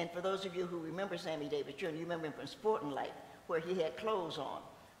 And for those of you who remember Sammy Davis Jr., you remember him from Sporting Life, where he had clothes on.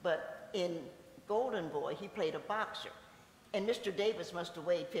 But in Golden Boy, he played a boxer. And Mr. Davis must have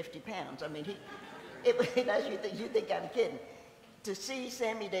weighed 50 pounds. I mean, you think I'm kidding. To see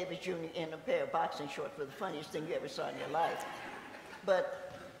Sammy Davis Jr. in a pair of boxing shorts was the funniest thing you ever saw in your life.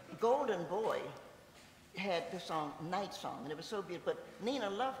 But Golden Boy had the song Night Song, and it was so beautiful. But Nina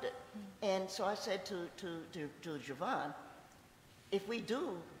loved it. And so I said to Giovanni, if we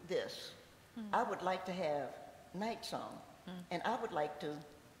do this, I would like to have Night Song, and I would like to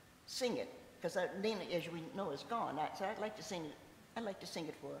sing it, because Nina, as we know, is gone. So I'd like to sing it. I'd like to sing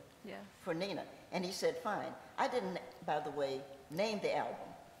it for Nina. And he said, fine. I didn't, by the way, name the album.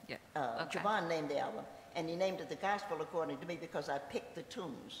 Yeah. Okay. Giovanni named the album, and he named it The Gospel According to Me because I picked the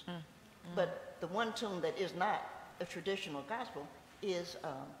tunes. But the one tune that is not a traditional gospel is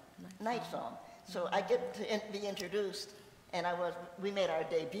Night Song. So I get to be introduced, and we made our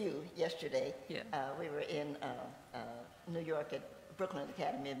debut yesterday. Yeah. We were in New York at Brooklyn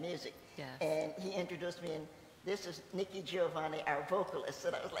Academy of Music. Yes. And he introduced me, and this is Nikki Giovanni, our vocalist.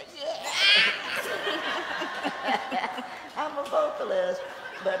 And I was like, yeah! I'm a vocalist.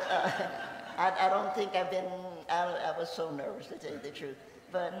 But I don't think I was so nervous, to tell you the truth.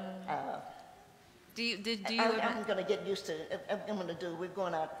 But I'm going to get used to it. We're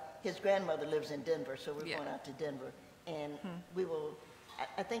going out. His grandmother lives in Denver, so we're going out to Denver. And we will,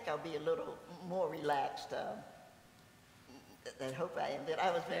 I think I'll be a little more relaxed. I hope I am.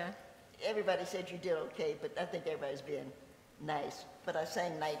 Everybody said you did okay, but I think everybody's being nice. But I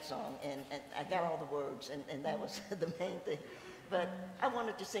sang Night Song, and I got all the words, and that was the main thing. But I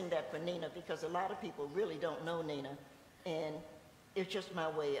wanted to sing that for Nina because a lot of people really don't know Nina, and it's just my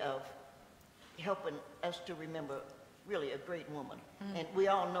way of helping us to remember really a great woman. And we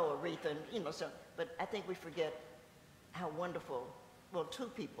all know Aretha, and, but I think we forget how wonderful, well, two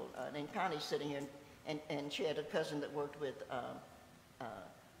people, and Connie's sitting here, and she had a cousin that worked with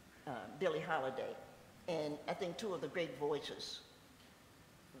Billie Holiday. And I think two of the great voices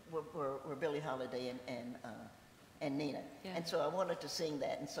were Billie Holiday and Nina. Yeah. And so I wanted to sing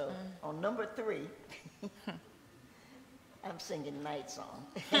that. And so on number 3, I'm singing Night Song.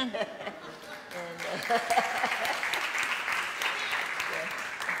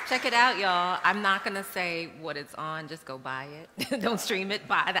 Check it out, y'all. I'm not going to say what it's on. Just go buy it. Don't stream it.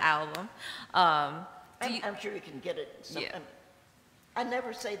 Buy the album. I'm sure you can get it. I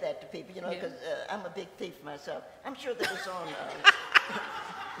never say that to people, because I'm a big thief myself. I'm sure that it's on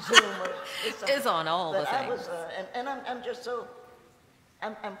Zoom or it's on all the things. I'm just so,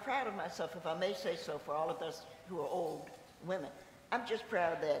 I'm proud of myself, if I may say so, for all of us who are old women. I'm just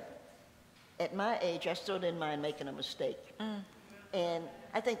proud that at my age, I still didn't mind making a mistake. And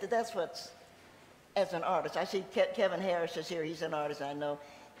I think that's what's, as an artist, I see Kevin Harris is here, he's an artist I know,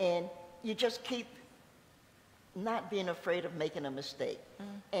 and you just keep not being afraid of making a mistake.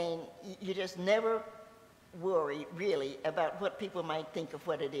 And you just never worry, really, about what people might think of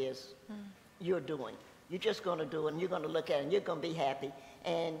what it is you're doing. You're just going to do it, and you're going to look at it, and you're going to be happy.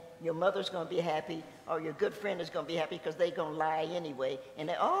 And your mother's going to be happy, or your good friend is going to be happy because they're going to lie anyway. And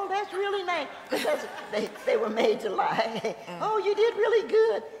they, oh, that's really nice, because they were made to lie. Oh, you did really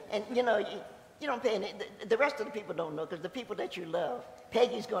good. And, you don't pay any, the rest of the people don't know, because the people that you love,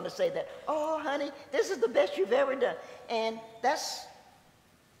 Peggy's going to say that, oh, honey, this is the best you've ever done. And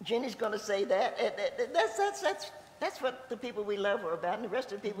Jenny's going to say that. That's what the people we love are about, and the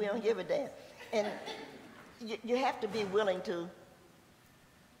rest of the people we don't give a damn. And you have to be willing to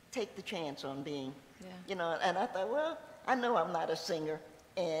take the chance on being, and I thought, well, I know I'm not a singer,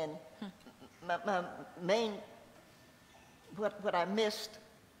 and my main, what I missed,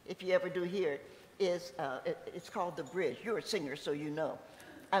 if you ever do hear it, is it's called The Bridge. You're a singer, so you know.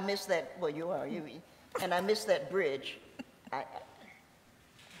 I miss that, well, you are, and I miss that bridge.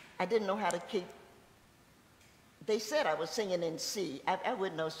 I didn't know how to keep they said I was singing in C. I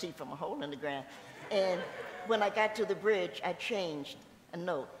wouldn't know C from a hole in the ground. And when I got to the bridge, I changed a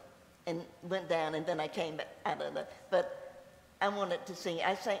note and went down, and then I came back out of the, but I wanted to sing.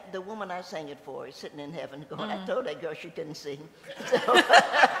 I sang, the woman I sang it for is sitting in heaven going, I told that girl she couldn't sing. So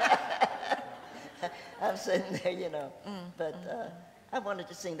I'm sitting there, you know. But I wanted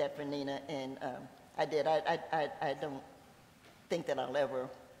to sing that for Nina, and I did. I don't think that I'll ever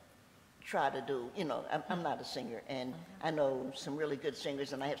try to do, you know, I'm not a singer, and I know some really good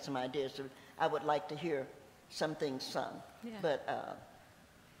singers, and I have some ideas. So I would like to hear some things sung. Yeah. But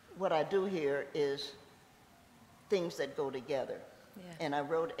what I do here is things that go together. Yeah. And I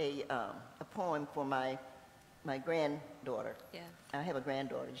wrote a poem for my granddaughter. Yeah. I have a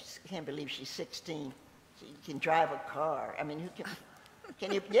granddaughter. I can't believe she's 16. She can drive a car. I mean, who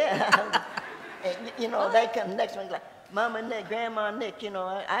can you, yeah. And, you know, they come next one, like, Mama Nick, Grandma Nick, you know,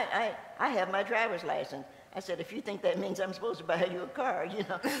 I have my driver's license. I said, if you think that means I'm supposed to buy you a car, you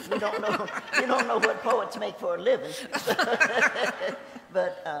know, you don't know what poets make for a living.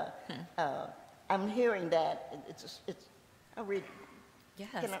 But I'm hearing that. I'll read.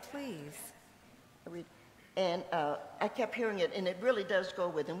 Yes, please. I'll read. And I kept hearing it, and it really does go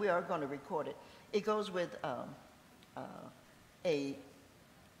with, and we are going to record it. It goes with a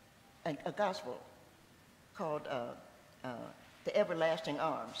gospel called The Everlasting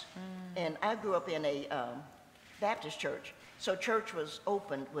Arms. And I grew up in a Baptist church. So church was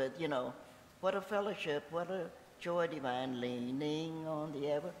opened with, you know, what a fellowship, what a joy divine, leaning on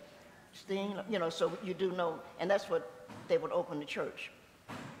the everlasting, you know, so you do know, and that's what they would open the church.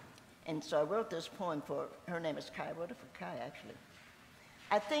 And so I wrote this poem for, her name is Kai, I wrote it for Kai, actually.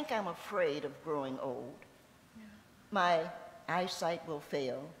 I think I'm afraid of growing old. Yeah. My eyesight will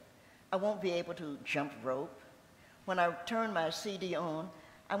fail. I won't be able to jump rope. When I turn my CD on,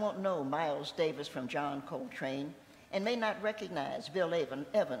 I won't know Miles Davis from John Coltrane and may not recognize Bill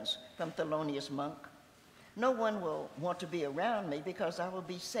Evans from Thelonious Monk. No one will want to be around me because I will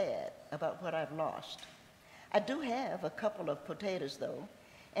be sad about what I've lost. I do have a couple of potatoes, though,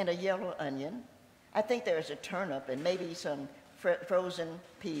 and a yellow onion. I think there's a turnip and maybe some frozen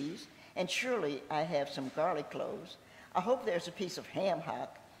peas, and surely I have some garlic cloves. I hope there's a piece of ham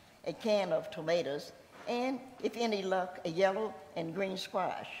hock, a can of tomatoes, and, if any luck, a yellow and green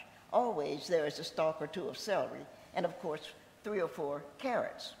squash. Always there is a stalk or two of celery, and of course, 3 or 4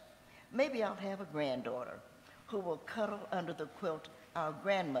 carrots. Maybe I'll have a granddaughter who will cuddle under the quilt our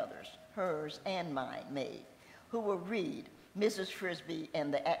grandmothers, hers and mine, made, who will read Mrs. Frisbee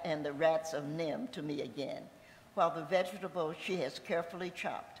and the Rats of Nim to me again, while the vegetables she has carefully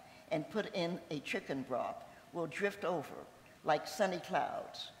chopped and put in a chicken broth will drift over like sunny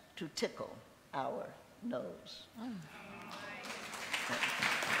clouds to tickle our nose. Oh.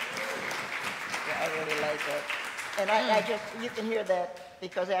 Yeah, I really like that. And I just, you can hear that,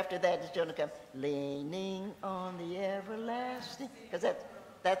 because after that it's going to come, leaning on the everlasting, because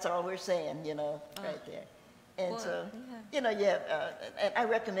that's all we're saying, you know, right there. And so, you know, and I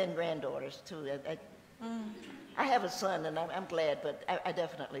recommend granddaughters too. I have a son, and I'm glad, but I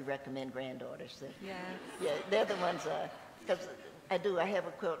definitely recommend granddaughters. Yeah, they're the ones, because I have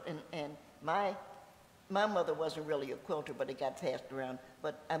a quilt, and my mother wasn't really a quilter, but it got passed around.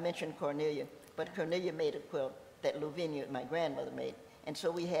 But I mentioned Cornelia, but Cornelia made a quilt that Lavinia, my grandmother, made, and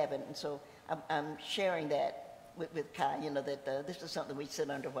so we have it. And so I'm sharing that with Kai, you know, that this is something we sit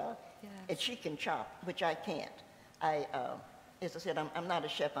under a while. Yes. And she can chop, which I can't. As I said, I'm not a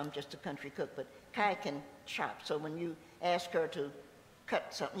chef, I'm just a country cook, but Kai can chop. So when you ask her to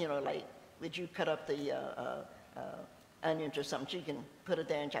cut something, you know, like, would you cut up the onions or something, she can put it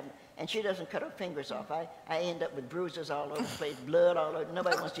there and chop it. And she doesn't cut her fingers off. I end up with bruises all over the place, blood all over.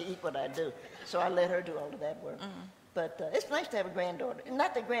 Nobody wants to eat what I do. So I let her do all of that work. But it's nice to have a granddaughter. And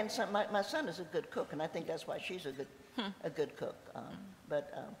not the grandson, my son is a good cook, and I think that's why she's a good cook.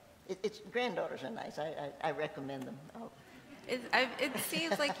 It's granddaughters are nice. I recommend them. Oh. It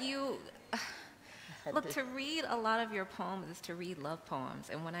seems like you, look, to read a lot of your poems is to read love poems.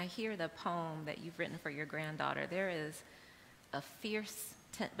 And when I hear the poem that you've written for your granddaughter, there is a fierce,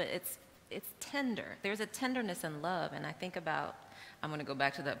 but it's tender. There's a tenderness in love. And I think about, I'm going to go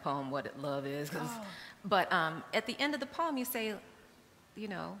back to that poem, What Love Is. But at the end of the poem, you say, you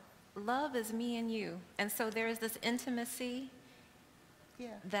know, love is me and you. And so there is this intimacy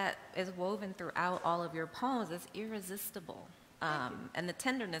that is woven throughout all of your poems. It's irresistible. And the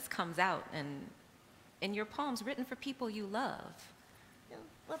tenderness comes out in your poems written for people you love. Yeah.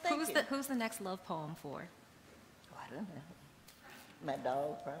 Well, thank you. Who's the next love poem for? Oh, I don't know. My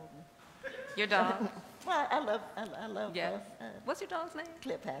dog, probably. Your dog? Well, I love yeah. What's your dog's name?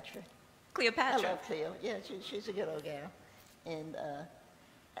 Cleopatra. Cleopatra. I love Cleo. Yeah, she's a good old gal. And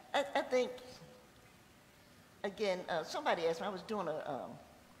I think, again, somebody asked me, I was doing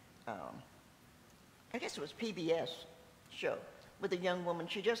I guess it was PBS show with a young woman.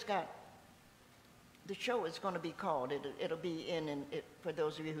 She just got, the show is going to be called, it'll be for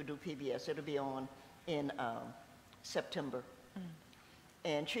those of you who do PBS, it'll be on in September.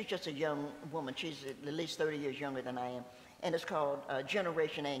 And she's just a young woman. She's at least 30 years younger than I am. And it's called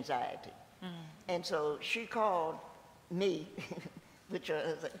Generation Anxiety. And so she called me, which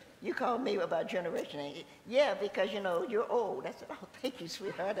you called me about Generation Anxiety. Yeah, because, you know, you're old. I said, oh, thank you,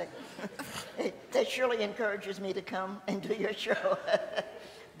 sweetheart. That surely encourages me to come and do your show.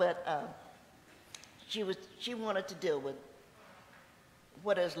 But she wanted to deal with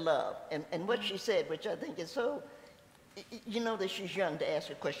what is love. And what she said, which I think is so, you know that she's young to ask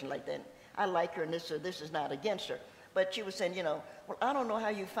a question like that. I like her, and this is not against her. But she was saying, you know, well, I don't know how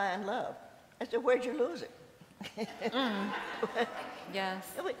you find love. I said, where'd you lose it? Yes.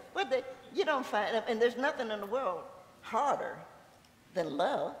 You don't find it, and there's nothing in the world harder than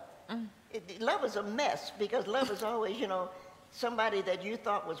love. Love is a mess, because love is always, you know, somebody that you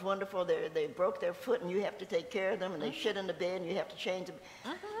thought was wonderful, they broke their foot and you have to take care of them, and they shit in the bed and you have to change them.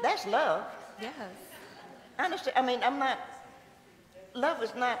 That's love. Yes. Honestly, I mean, love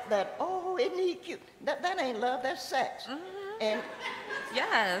is not that, oh, isn't he cute? That ain't love, that's sex. And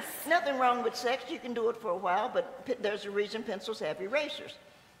yes. Nothing wrong with sex, you can do it for a while, but there's a reason pencils have erasers.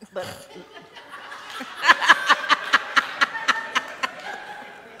 But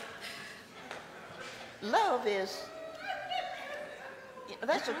love is,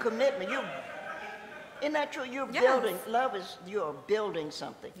 that's a commitment. Isn't that true? You're building, love is, you're building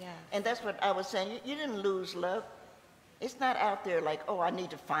something. Yes. And that's what I was saying. You didn't lose love. It's not out there like, oh, I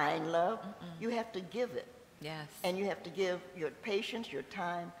need to find love. You have to give it. Yes. And you have to give your patience, your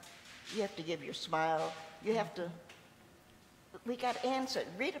time. You have to give your smile. You have to, we got answered.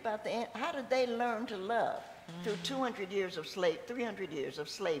 Read about how did they learn to love? Through 200 years of 300 years of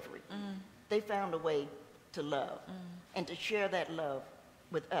slavery. They found a way to love and to share that love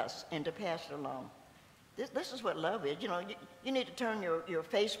with us and to pass it along. This is what love is. You know, you need to turn your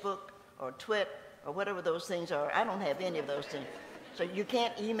Facebook or Twitter or whatever those things are. I don't have any of those things. So you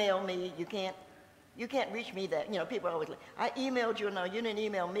can't email me. You can't reach me that. You know, people are always like, I emailed you. No, you didn't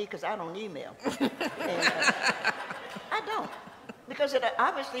email me because I don't email. And, I don't. Because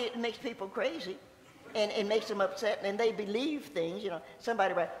obviously it makes people crazy. And it makes them upset, and they believe things. You know,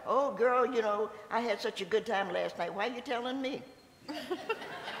 somebody write, oh, girl, you know, I had such a good time last night. Why are you telling me?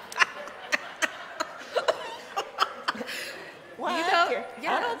 Why?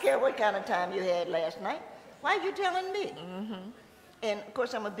 I don't care what kind of time you had last night. Why are you telling me? And, of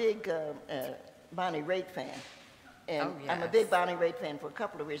course, I'm a big Bonnie Raitt fan. And I'm a big Bonnie Raitt fan for a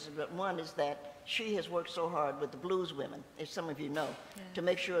couple of reasons. But one is that she has worked so hard with the blues women, as some of you know, to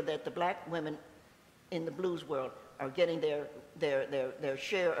make sure that the black women in the blues world are getting their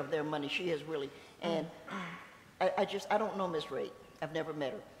share of their money. She has really, and I don't know Miss Raitt. I've never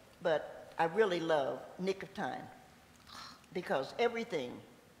met her. But I really love Nick of Time, because everything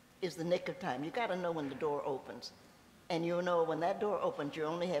is the nick of time. You got to know when the door opens. And you know when that door opens, you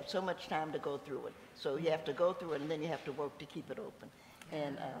only have so much time to go through it. So you have to go through it, and then you have to work to keep it open.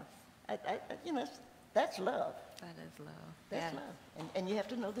 And, you know, that's love. That is love. That's love. And you have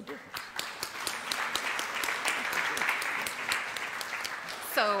to know the difference.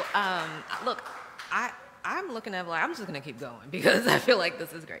 So, look, I'm looking at, like, I'm just going to keep going because I feel like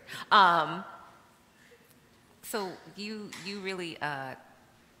this is great. So you really,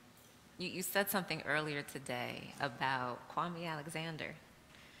 you said something earlier today about Kwame Alexander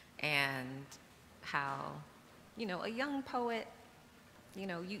and how, you know, a young poet, you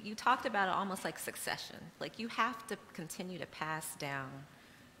know, you talked about it almost like succession. Like, you have to continue to pass down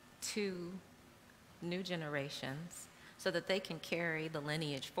to new generations so that they can carry the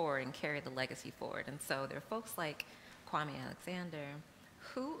lineage forward and carry the legacy forward. And so there are folks like Kwame Alexander.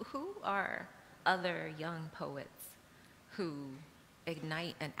 Who are other young poets who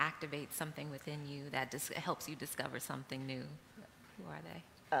ignite and activate something within you that helps you discover something new? Who are they?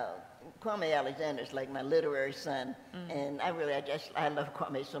 Kwame Alexander is like my literary son, and I love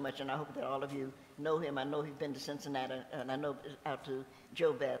Kwame so much, and I hope that all of you know him. I know he's been to Cincinnati, and I know out to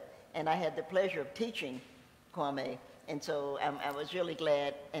Joe Beth, and I had the pleasure of teaching Kwame, and so I was really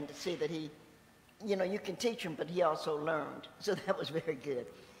glad and to see that he, you know, you can teach him, but he also learned, so that was very good.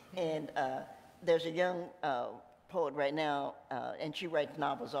 And there's a young poet right now, and she writes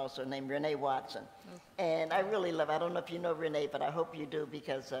novels also, named Renee Watson. And I really love, I don't know if you know Renee, but I hope you do,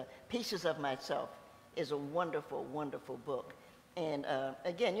 because Pieces of Myself is a wonderful, wonderful book. And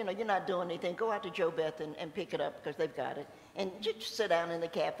again, you know, you're not doing anything. Go out to Joe Beth and pick it up because they've got it. And just sit down in the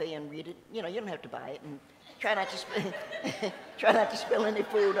cafe and read it. You know, you don't have to buy it. And try not to, try not to spill any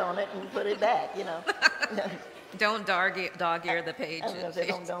food on it and put it back, you know. Don't dog-ear the page. I was gonna say,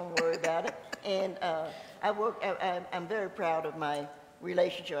 don't worry about it. And I'm very proud of my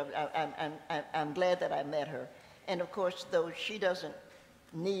relationship. I'm glad that I met her. And of course, though she doesn't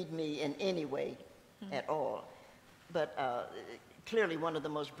need me in any way at all, but clearly one of the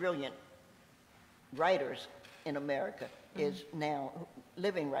most brilliant writers in America is now,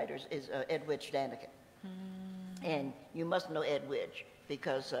 living writers, is Edwidge Danica. And you must know Edwidge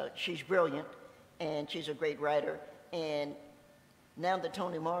because she's brilliant and she's a great writer. And now that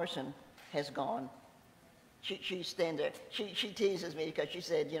Toni Morrison has gone, she stands there. She teases me because she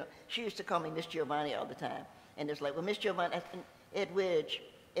said, you know, she used to call me Miss Giovanni all the time. And it's like, well, Miss Giovanni, Edwidge,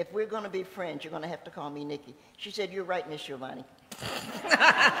 if we're going to be friends, you're going to have to call me Nikki. She said, you're right, Miss Giovanni.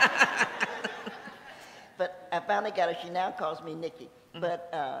 But I finally got her. She now calls me Nikki.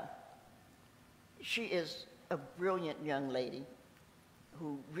 But she is a brilliant young lady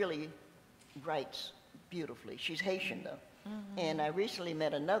who really writes beautifully. She's Haitian, though. And I recently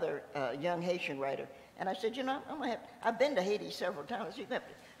met another young Haitian writer. And I said, you know, I've been to Haiti several times.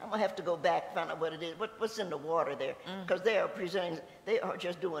 I'm going to have to go back, find out what it is, what's in the water there. Because they are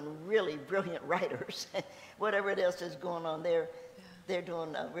just doing really brilliant writers. Whatever else is going on there, they're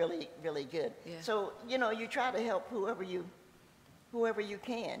doing really, really good. Yeah. So, you know, you try to help whoever you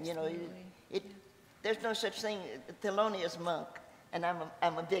can. You know, there's no such thing. Thelonious Monk, and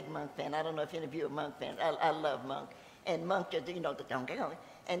I'm a big Monk fan. I don't know if any of you are Monk fans. I love Monk. And Monk just, you know,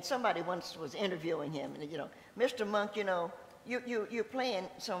 and somebody once was interviewing him, and, you know, Mr. Monk, you know, you're playing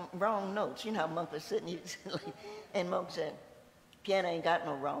some wrong notes. You know how Monk was sitting, and Monk said, piano ain't got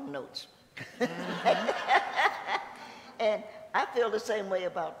no wrong notes. And I feel the same way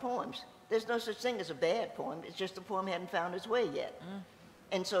about poems. There's no such thing as a bad poem. It's just the poem hadn't found its way yet.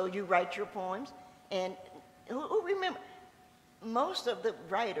 And so you write your poems, and who remember, most of the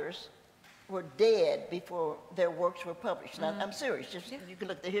writers were dead before their works were published. Now, I'm serious. Just you can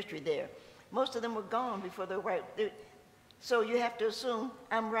look at the history there. Most of them were gone before they were. So you have to assume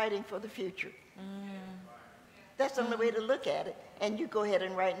I'm writing for the future. That's the only way to look at it. And you go ahead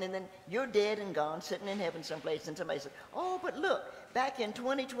and write, and then you're dead and gone, sitting in heaven someplace, and somebody says, oh, but look, back in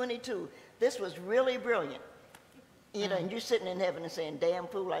 2022, this was really brilliant. You know, and you're sitting in heaven and saying, damn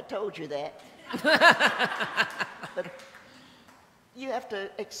fool, I told you that. But you have to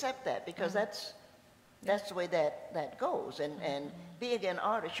accept that because that's the way that goes. And being an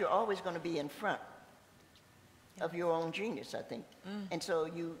artist, you're always going to be in front of your own genius, I think. And so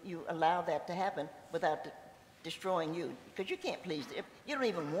you allow that to happen without destroying you, because you can't please them. You don't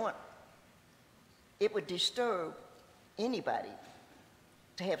even want. It would disturb anybody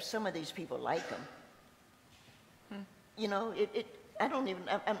to have some of these people like them. You know, I don't even,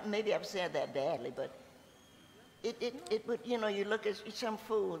 maybe I've said that badly, but it would, you know, you look at some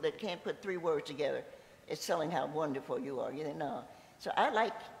fool that can't put 3 words together, it's telling how wonderful you are. You think, no. So I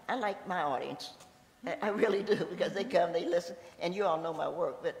like my audience. I really do, because they come, they listen, and you all know my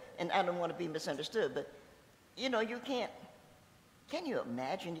work, and I don't want to be misunderstood, but you know, you can't, can you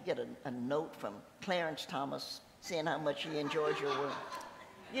imagine you get a note from Clarence Thomas saying how much he enjoys your work?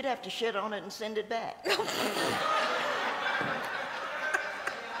 You'd have to shit on it and send it back.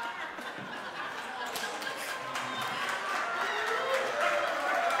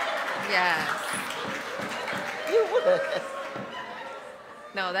 Yes. You would.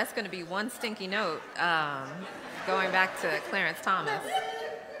 No, that's going to be one stinky note, going back to Clarence Thomas.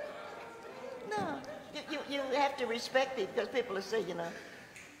 No, you have to respect it, because people will say, you know,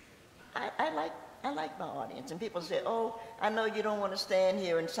 I like my audience. And people say, oh, I know you don't want to stand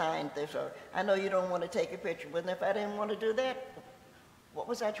here and sign this, or I know you don't want to take a picture. Well, if I didn't want to do that, what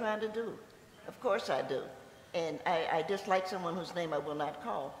was I trying to do? Of course I do. And I dislike someone whose name I will not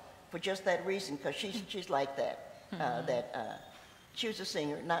call for just that reason, because she's like that. She was a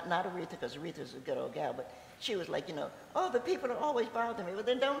singer, not Aretha, because Aretha's a good old gal, but she was like, you know, oh, the people are always bothering me. Well,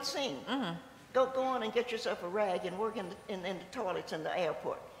 then don't sing. Go on and get yourself a rag and work in the toilets in the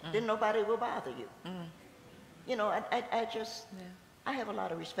airport. Then nobody will bother you. You know, I have a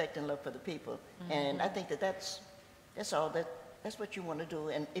lot of respect and love for the people, and I think that's what you want to do.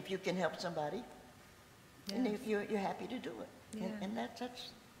 And if you can help somebody, and if you're happy to do it, and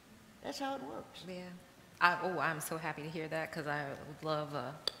that's how it works. Yeah. I'm so happy to hear that, because I would love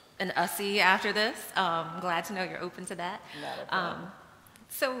an Ussie after this. I'm glad to know you're open to that. Not a problem.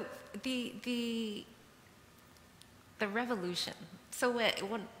 So the revolution. So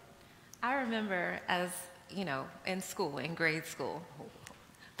when I remember as you know, in school, in grade school,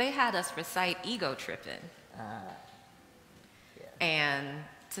 they had us recite Ego Trippin'. Yeah. And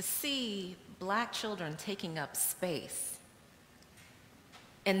to see black children taking up space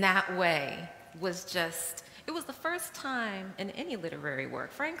in that way was just, it was the first time in any literary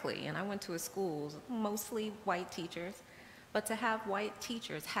work, frankly, and I went to a school, mostly white teachers, but to have white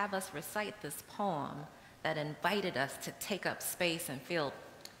teachers have us recite this poem that invited us to take up space and feel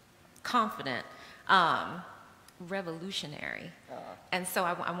confident, revolutionary. And so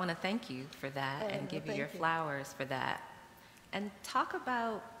I want to thank you for that and give you your flowers for that. And talk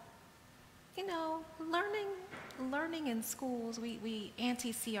about, you know, learning in schools, we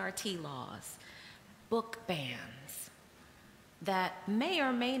anti-CRT laws, book bans that may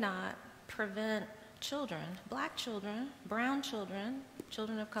or may not prevent children, black children, brown children,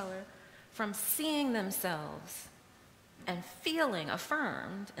 children of color, from seeing themselves and feeling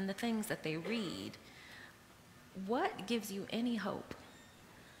affirmed in the things that they read. What gives you any hope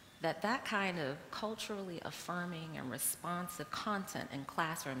that that kind of culturally affirming and responsive content in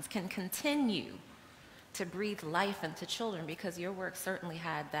classrooms can continue to breathe life into children? Because your work certainly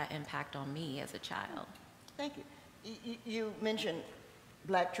had that impact on me as a child. Thank you. You mentioned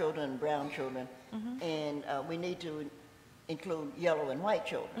black children and brown children, and we need to include yellow and white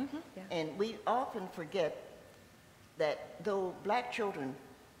children. Yeah. And we often forget that though black children,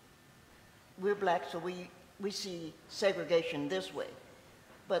 we're black, so we see segregation this way.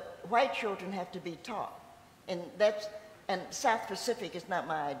 But white children have to be taught. And South Pacific is not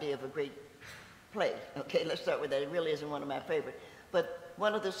my idea of a great play. Okay, let's start with that. It really isn't one of my favorites. But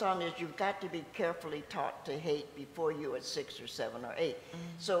one of the songs is, you've got to be carefully taught to hate before you are 6 or 7 or 8.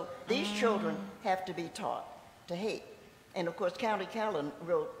 So these children have to be taught to hate. And of course, County Callan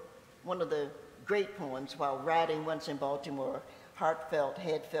wrote one of the great poems while riding once in Baltimore, heartfelt,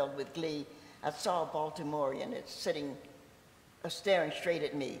 head filled with glee. I saw a Baltimorean, it's sitting, staring straight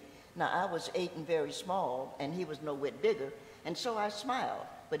at me. Now, I was 8 and very small, and he was no whit bigger, and so I smiled,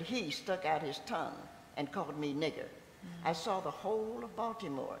 but he stuck out his tongue and called me nigger. I saw the whole of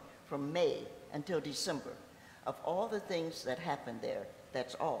Baltimore from May until December. Of all the things that happened there,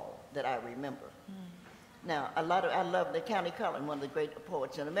 that's all that I remember. Now, I love the County Cullen, one of the great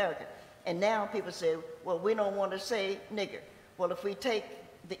poets in America. And now people say, well, we don't want to say nigger. Well, if we take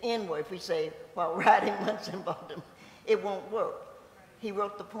the N word, if we say, while riding once in Baltimore, it won't work. He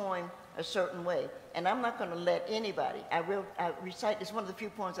wrote the poem a certain way. And I'm not going to let anybody, I recite, it's one of the few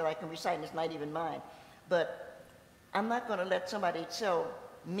poems that I can recite, and it's not even mine. But I'm not going to let somebody tell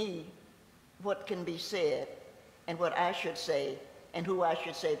me what can be said and what I should say and who I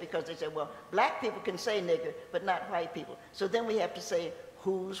should say, because they say, well, black people can say nigger, but not white people. So then we have to say,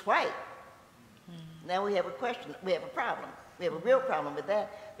 who's white? Now we have a question, we have a problem. We have a real problem with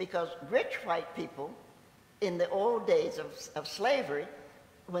that, because rich white people in the old days of slavery,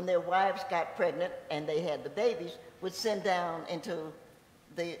 when their wives got pregnant and they had the babies, would send down into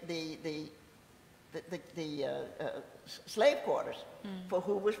the slave quarters for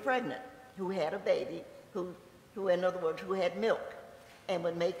who was pregnant, who had a baby, who in other words, who had milk, and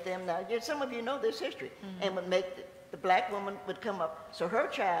would make them, now some of you know this history, and would make the black woman would come up, so her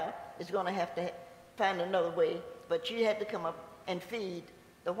child is going to have to find another way, but she had to come up and feed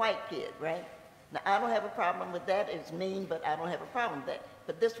the white kid, right? Now, I don't have a problem with that. It's mean, but I don't have a problem with that.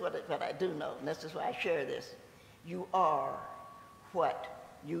 But this is what I do know, and this is why I share this. You are what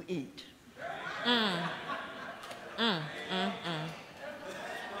you eat.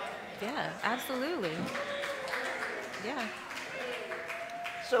 Yeah, absolutely. Yeah.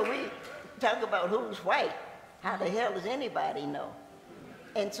 So we talk about who's white. How the hell does anybody know?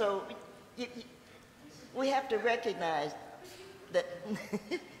 And so we have to recognize that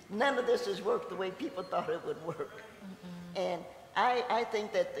none of this has worked the way people thought it would work. And I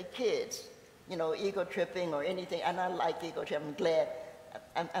think that the kids, you know, ego tripping or anything, and I like ego tripping, I'm glad,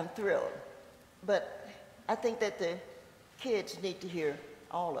 I'm thrilled. But I think that the kids need to hear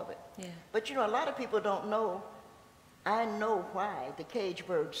all of it. Yeah. But you know, a lot of people don't know, I know why the cage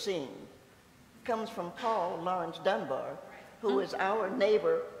bird sing comes from Paul Lawrence Dunbar, who is our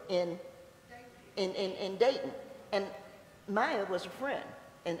neighbor in Dayton. And Maya was a friend,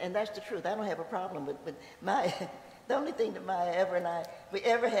 and that's the truth. I don't have a problem with Maya. The only thing that Maya we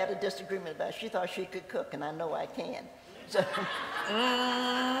ever had a disagreement about, she thought she could cook, and I know I can. So,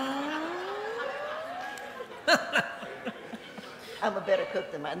 I'm a better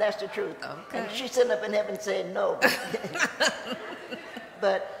cook than Maya, and that's the truth. Okay. And she's sitting up in heaven saying no.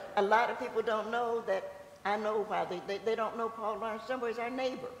 But a lot of people don't know that I know why. They don't know Paul Lawrence Dunbar is our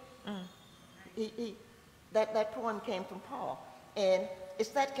neighbor. That poem came from Paul. And it's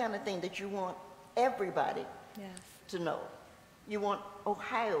that kind of thing that you want everybody Yes. to know. You want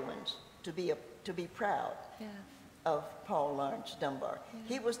Ohioans to be proud Yeah. of Paul Laurence Dunbar.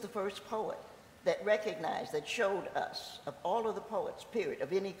 He was the first poet that recognized, that showed us, of all of the poets, period,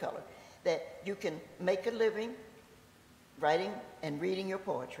 of any color, that you can make a living writing and reading your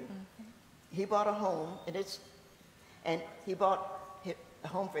poetry. He bought a home, and he bought a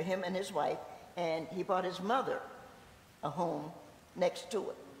home for him and his wife, and he bought his mother a home next to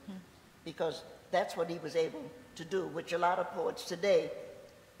it, because that's what he was able to do, which a lot of poets today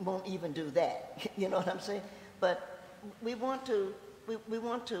won't even do that. You know what I'm saying? But we want to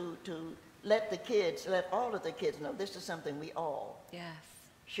let the kids, let all of the kids know this is something we all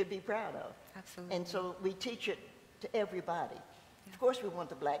should be proud of. Absolutely. And so we teach it to everybody. Of course we want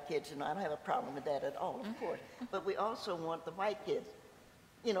the black kids to know. I don't have a problem with that at all, of course. But we also want the white kids.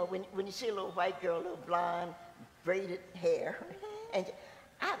 You know, when you see a little white girl, a little blonde, braided hair, and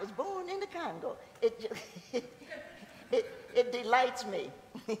I was born in the Congo. It delights me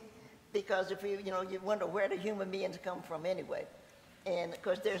because if you wonder where the human beings come from anyway. And of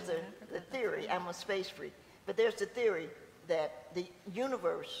course there's the theory, I'm a space freak, but there's the theory that the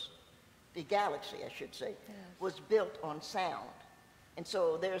universe, the galaxy I should say, was built on sound. And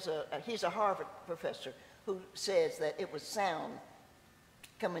so he's a Harvard professor who says that it was sound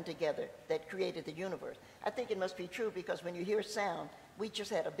coming together that created the universe. I think it must be true because when you hear sound, we just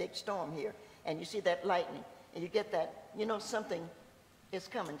had a big storm here, and you see that lightning, and you get that, you know something is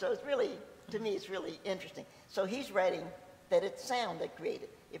coming. So it's really, to me, it's really interesting. So he's writing that it's sound that created.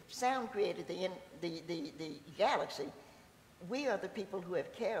 If sound created the galaxy, we are the people who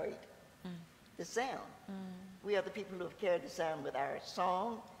have carried the sound. We are the people who have carried the sound with our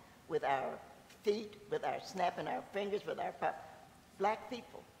song, with our feet, with our snapping our fingers, with our pop. Black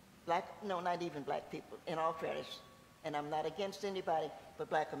people, no, not even black people, in all fairness, and I'm not against anybody, but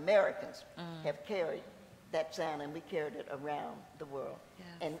black Americans have carried that sound, and we carried it around the world. Yes.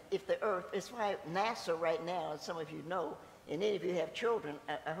 And if the earth, it's why NASA right now, as some of you know, and any of you have children,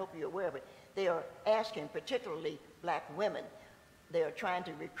 I hope you're aware of it, they are asking, particularly black women, they are trying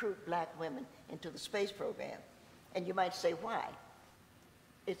to recruit black women into the space program. And you might say, why?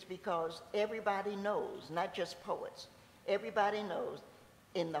 It's because everybody knows, not just poets, everybody knows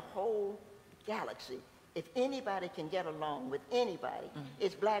in the whole galaxy, if anybody can get along with anybody,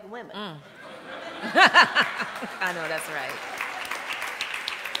 it's black women. I know that's right.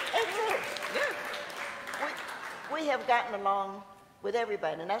 It's true. Yeah. We have gotten along with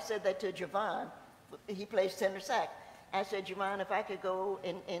everybody. And I said that to Javon. He plays tenor sax. I said, Javon, if I could go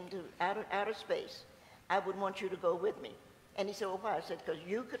into outer space, I would want you to go with me. And he said, well, why? I said, because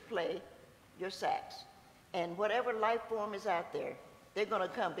you could play your sax. And whatever life form is out there, they're going to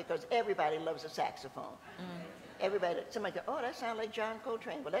come because everybody loves a saxophone. Everybody, somebody goes, oh, that sounds like John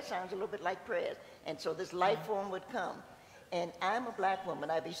Coltrane. Well, that sounds a little bit like prayers. And so this life form would come. And I'm a black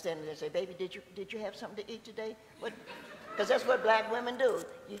woman. I'd be standing there and say, baby, did you have something to eat today? Because that's what black women do.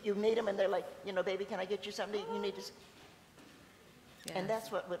 You meet them and they're like, you know, baby, can I get you something to eat? You need to. Yes. And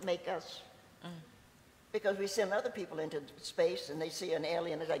that's what would make us. Because we send other people into space and they see an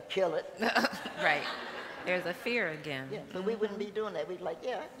alien and they like, kill it. Right. There's a fear again. Yeah, but we wouldn't be doing that. We'd be like,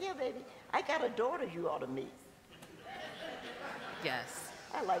 yeah, baby, I got a daughter you ought to meet. Yes.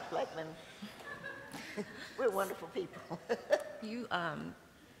 I like black women. We're wonderful people.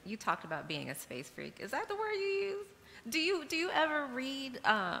 You talked about being a space freak. Is that the word you use? Do you ever read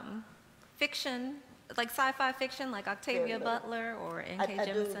fiction, like sci-fi fiction, like Octavia Butler or N.K. Jemisin? I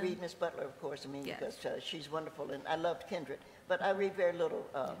do read Miss Butler, of course, Yes. because she's wonderful, and I loved Kindred. But I read very little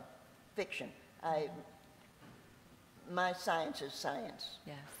fiction. My science is science.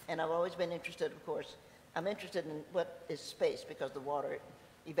 Yes. And I've always been interested, of course. I'm interested in what is space because the water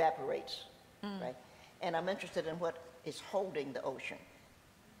evaporates, right? And I'm interested in what is holding the ocean.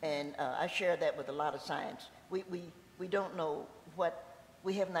 And I share that with a lot of science. We don't know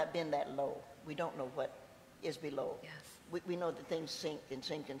we have not been that low. We don't know what is below. Yes. We know that things sink and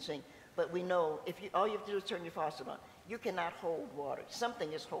sink and sink. But we know all you have to do is turn your faucet on. You cannot hold water.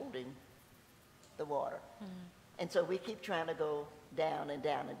 Something is holding the water. And so we keep trying to go down and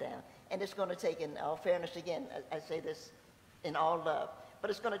down and down. And it's going to take, in all fairness again, I say this in all love,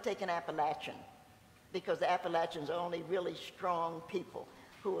 but it's going to take an Appalachian, because the Appalachians are only really strong people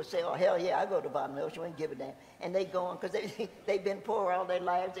who will say, oh, hell yeah, I go to the bottom of the ocean, I ain't give a damn. And they go on, because they've been poor all their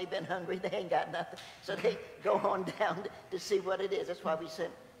lives, they've been hungry, they ain't got nothing. So they go on down to see what it is. That's why we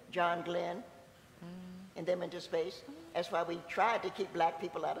sent John Glenn and them into space. That's why we tried to keep black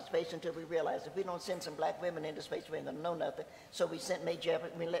people out of space until we realized if we don't send some black women into space, we ain't gonna know nothing. So we sent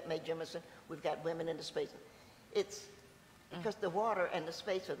we let Mae Jemison, we've got women into space. because the water and the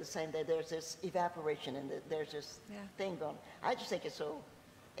space are the same. There's this evaporation and there's this thing going. I just think it's so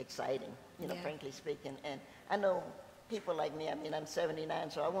exciting, you know, frankly speaking. And I know people like me, I mean, I'm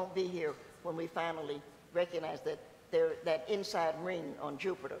 79, so I won't be here when we finally recognize that that inside ring on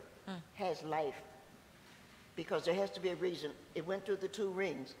Jupiter has life, because there has to be a reason. It went through the 2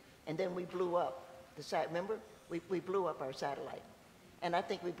 rings, and then we blew up the side. Remember, we blew up our satellite. And I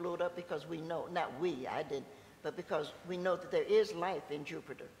think we blew it up because we know, not we, I did, but because we know that there is life in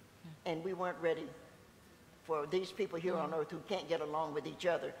Jupiter. And we weren't ready for these people here on Earth who can't get along with each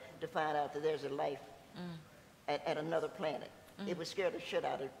other to find out that there's a life at another planet. It would scare the shit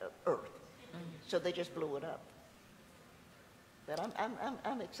out of Earth. So they just blew it up. But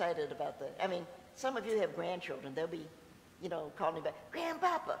I'm excited about that. I mean, some of you have grandchildren. They'll be, you know, calling me back,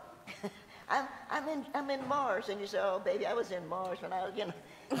 Grandpapa, I'm in Mars. And you say, oh, baby, I was in Mars when I was, you know.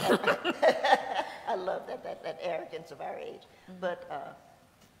 I love that arrogance of our age. But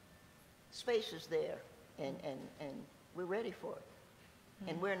space is there, and we're ready for it.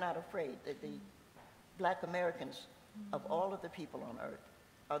 And we're not afraid. That the Black Americans, of all of the people on Earth,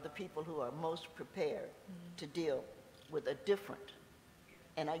 are the people who are most prepared to deal with a different,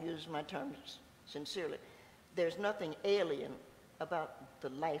 and I use my terms sincerely, there's nothing alien about the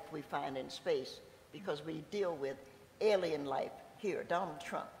life we find in space, because we deal with alien life here. Donald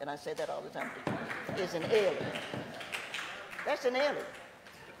Trump, and I say that all the time, is an alien. That's an alien.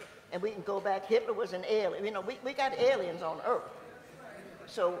 And we can go back, Hitler was an alien. You know, we got aliens on Earth.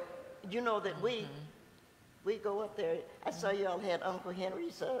 So you know that we go up there. I saw you all had Uncle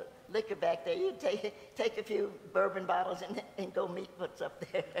Henry's liquor back there. You take a few bourbon bottles and go meet what's up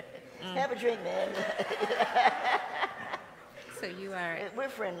there. Have a drink, man. So you are. We're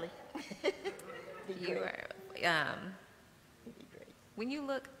friendly. You are. When you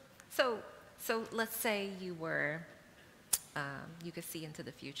look, so let's say you were, you could see into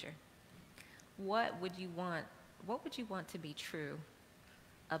the future. What would you want to be true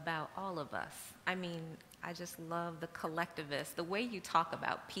about all of us? I mean, I just love the collectivist. The way you talk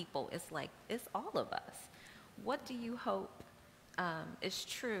about people, it's like, it's all of us. What do you hope is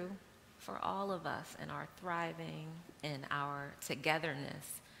true for all of us in our thriving, in our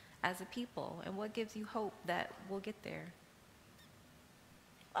togetherness as a people? And what gives you hope that we'll get there?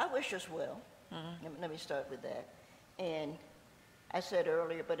 I wish us well. Let me start with that. And I said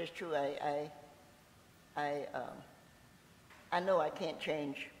earlier, but it's true, I know I can't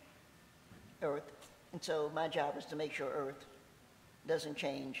change Earth, and so my job is to make sure Earth doesn't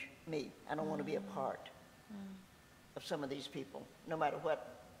change me. I don't want to be a part of some of these people, no matter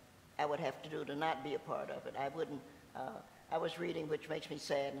what I would have to do to not be a part of it. I wouldn't, I was reading, which makes me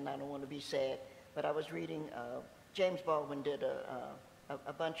sad, and I don't want to be sad, but I was reading, James Baldwin did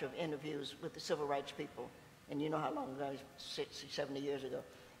a bunch of interviews with the civil rights people, and you know how long ago, 60, 70 years ago.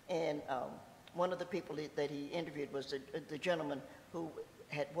 And one of the people that he interviewed was the gentleman who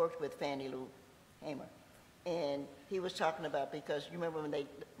had worked with Fannie Lou Hamer. And he was talking about, because you remember when they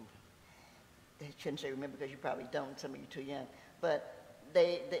shouldn't say remember because you probably don't, some of you too young, but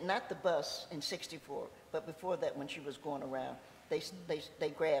they not the bus in '64, but before that when she was going around, they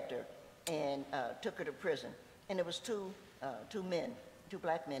grabbed her and took her to prison. And it was two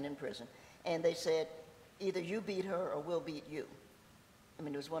black men in prison. And they said, either you beat her or we'll beat you. I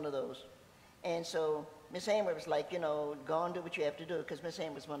mean, it was one of those. And so Miss Hamer was like, you know, go on, do what you have to do, because Miss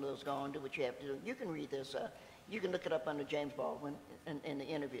Hamer was one of those, go on, do what you have to do. You can read this. You can look it up under James Baldwin in the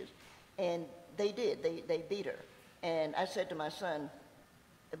interviews. And they did. They beat her. And I said to my son,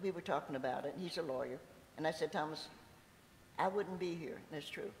 we were talking about it, and he's a lawyer, and I said, Thomas, I wouldn't be here. And that's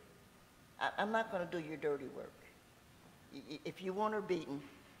true. I'm not going to do your dirty work. If you want her beaten,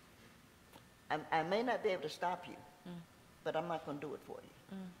 I may not be able to stop you, but I'm not going to do it for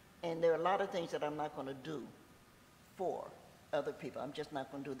you. And there are a lot of things that I'm not going to do for other people. I'm just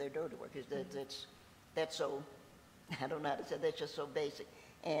not going to do their dirty work. That's so, I don't know how to say, that's just so basic.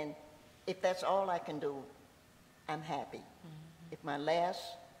 And if that's all I can do, I'm happy. If my last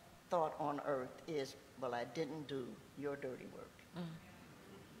thought on earth is, well, I didn't do your dirty work,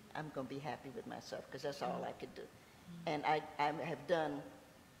 I'm going to be happy with myself, because that's all I could do. And I have done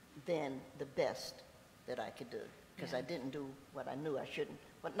then the best that I could do, because I didn't do what I knew I shouldn't.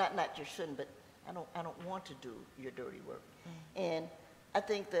 But not just shouldn't, but I don't want to do your dirty work. And I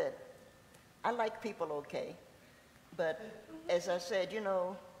think that I like people okay, but as I said, you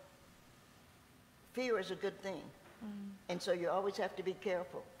know, fear is a good thing. And so you always have to be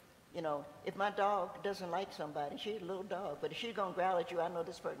careful. You know, if my dog doesn't like somebody, she's a little dog, but if she's going to growl at you, I know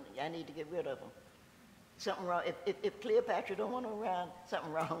this person, I need to get rid of them. Something wrong. If Cleopatra don't want them around,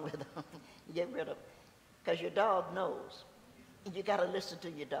 something wrong with them. You get rid of them. Because your dog knows. you got to listen to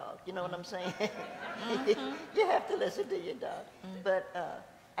your dog. You know what I'm saying? You have to listen to your dog. But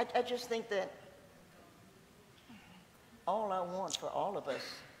I just think that all I want for all of us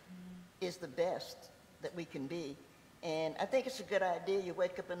is the best that we can be. And I think it's a good idea. You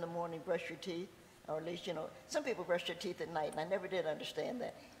wake up in the morning, brush your teeth, or at least, you know, some people brush their teeth at night, and I never did understand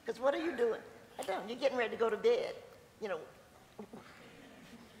that. Because what are you doing? I don't. You're getting ready to go to bed. You know,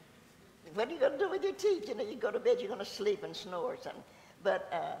 what are you going to do with your teeth? You know, you go to bed, you're going to sleep and snore or something.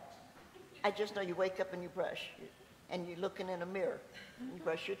 But I just know you wake up and you brush, and you're looking in a mirror, and you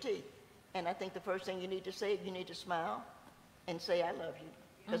brush your teeth. And I think the first thing you need to say, you need to smile and say, I love you.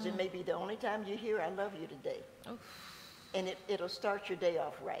 Because it may be the only time you hear, I love you today. Oof. And it'll start your day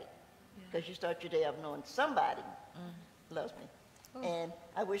off right. Because you start your day off knowing somebody loves me. Ooh. And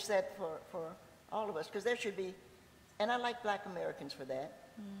I wish that for all of us, because there should be, and I like Black Americans for that.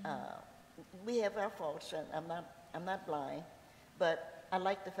 We have our faults, and I'm not blind, but I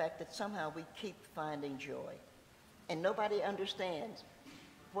like the fact that somehow we keep finding joy. And nobody understands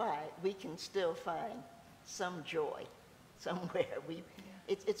why we can still find some joy somewhere.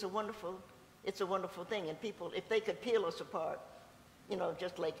 It's a wonderful thing. And people, if they could peel us apart, you know,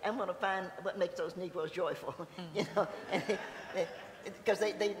 just like, I'm going to find what makes those Negroes joyful, you know, because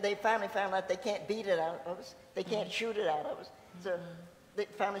they finally found out they can't beat it out of us, they can't shoot it out of us. So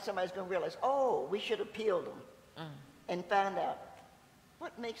finally somebody's going to realize, oh, we should have peeled them and found out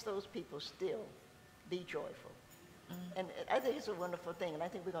what makes those people still be joyful. And I think it's a wonderful thing, and I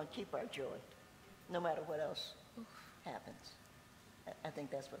think we're going to keep our joy, no matter what else happens. I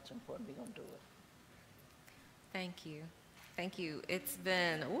think that's what's important. We're going to do it. Thank you. Thank you. It's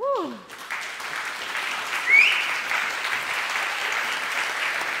been, woo.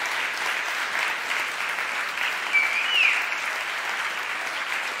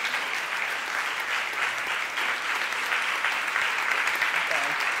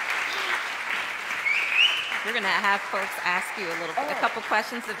 We're going to have folks ask you a couple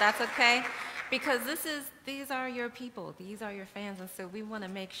questions, if that's okay, because these are your people, these are your fans, and so we want to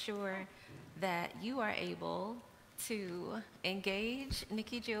make sure that you are able to engage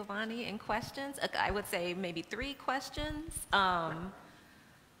Nikki Giovanni in questions. I would say maybe 3 questions. And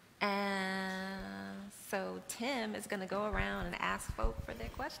so Tim is going to go around and ask folk for their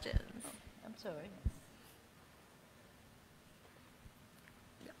questions. I'm sorry.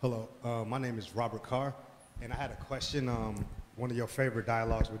 Hello, my name is Robert Carr. And I had a question, one of your favorite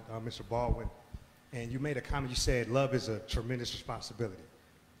dialogues with Mr. Baldwin, and you made a comment, you said love is a tremendous responsibility.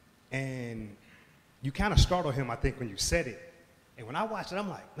 And you kind of startled him, I think, when you said it. And when I watched it, I'm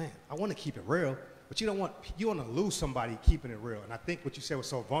like, man, I want to keep it real, but you want to lose somebody keeping it real. And I think what you said was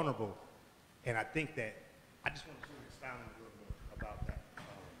so vulnerable, and I think that, I just want to expound a little more about that.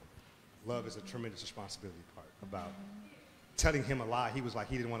 Love is a tremendous responsibility part, about telling him a lie. He was like,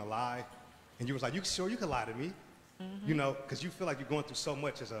 he didn't want to lie. And you was like, you can lie to me, you know, because you feel like you're going through so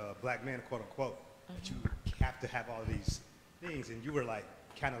much as a Black man, quote unquote, that you have to have all these things. And you were like,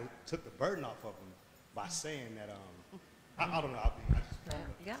 kind of took the burden off of him by saying that, I don't know,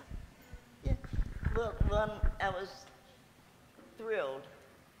 Yeah. Well, I was thrilled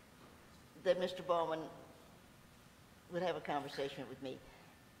that Mr. Baldwin would have a conversation with me.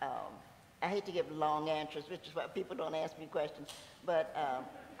 I hate to give long answers, which is why people don't ask me questions, but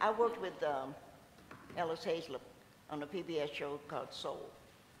I worked with Ellis Hazlett on a PBS show called Soul,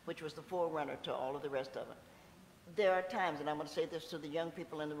 which was the forerunner to all of the rest of it. There are times, and I'm going to say this to the young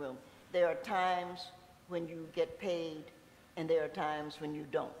people in the room, there are times when you get paid, and there are times when you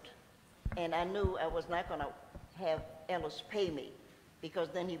don't. And I knew I was not going to have Ellis pay me, because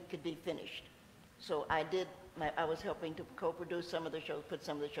then he could be finished. So I was helping to co-produce some of the shows, put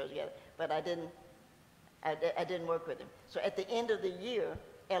some of the shows together, but I didn't work with him. So at the end of the year,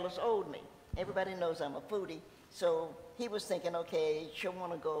 Ellis owed me. Everybody knows I'm a foodie, so he was thinking, okay, she'll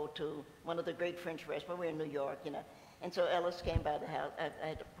want to go to one of the great French restaurants. We're in New York, you know. And so Ellis came by the house, I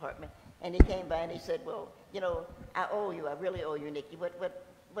had an apartment, and he came by and he said, well, you know, I owe you, I really owe you, Nikki.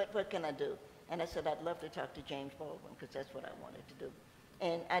 What can I do? And I said, I'd love to talk to James Baldwin, because that's what I wanted to do.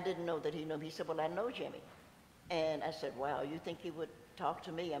 And I didn't know that he knew me. He said, well, I know Jimmy. And I said, wow, you think he would talk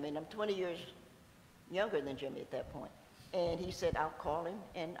to me? I mean, I'm 20 years younger than Jimmy at that point. And he said, I'll call him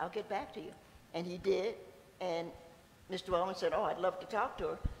and I'll get back to you. And he did. And Mr. Baldwin said, oh, I'd love to talk to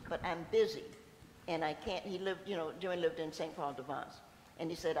her, but I'm busy. And I can't, he lived, you know, Jimmy lived in St. Paul de Vence. And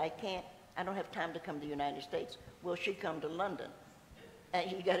he said, I don't have time to come to the United States. Will she come to London?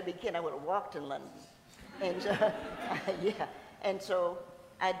 And you got to be kidding, I would have walked to London. And so, yeah. And so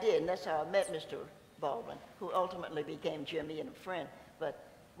I did, and that's how I met Mr. Baldwin, who ultimately became Jimmy and a friend. But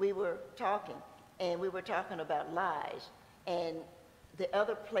we were talking, and we were talking about lies. And the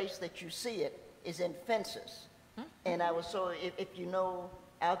other place that you see it is in Fences. And I was so, if you know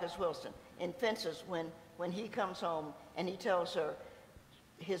Algus Wilson, in Fences, when he comes home and he tells her,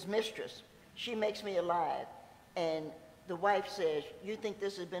 his mistress, she makes me alive. And the wife says, you think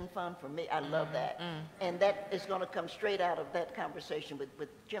this has been fun for me? I love that. And that is going to come straight out of that conversation with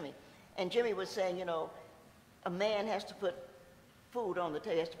Jimmy. And Jimmy was saying, you know, a man has to put food on the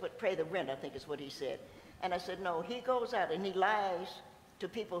table, has to pay the rent, I think is what he said. And I said, no, he goes out and he lies to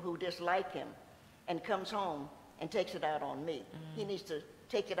people who dislike him and comes home and takes it out on me. He needs to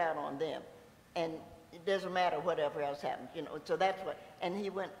take it out on them. And it doesn't matter whatever else happens, you know. So that's what, and he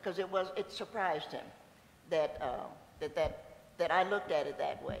went, because it surprised him that I looked at it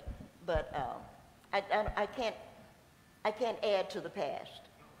that way. But I can't add to the past.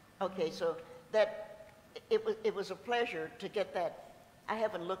 Okay, so that, it was a pleasure to get that. I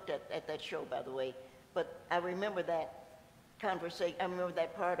haven't looked at that show, by the way, but I remember that conversation, I remember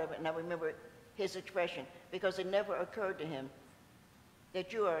that part of it, and I remember his expression, because it never occurred to him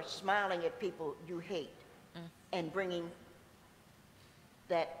that you are smiling at people you hate and bringing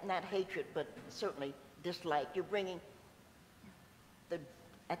that, not hatred, but certainly dislike. You're bringing the,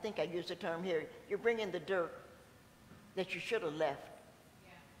 I think I used the term here, you're bringing the dirt that you should have left.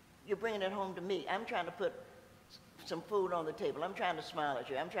 Yeah. You're bringing it home to me. I'm trying to put some food on the table. I'm trying to smile at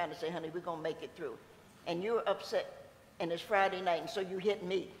you. I'm trying to say, honey, we're going to make it through. And you're upset, and it's Friday night, and so you hit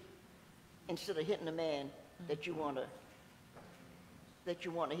me instead of hitting the man that you want to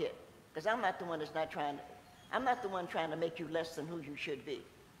hit. Because I'm not the one that's not trying to, I'm not the one trying to make you less than who you should be.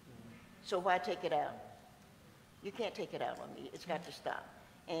 So why take it out? You can't take it out on me. It's got to stop.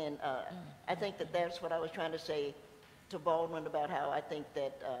 And I think that that's what I was trying to say to Baldwin about how I think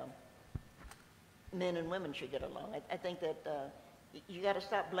that men and women should get along. I think that you got to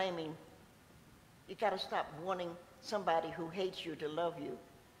stop blaming, you got to stop wanting somebody who hates you to love you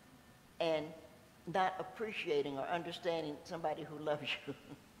and not appreciating or understanding somebody who loves you.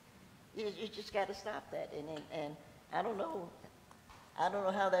 You just got to stop that. And I don't know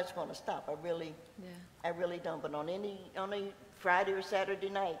how that's going to stop. I really don't. But on any Friday or Saturday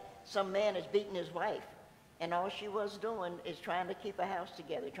night, some man is beating his wife, and all she was doing is trying to keep a house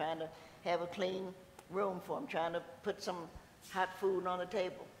together, trying to have a clean room for him, trying to put some hot food on the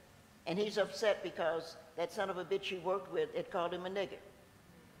table. And he's upset because that son of a bitch he worked with had called him a nigger.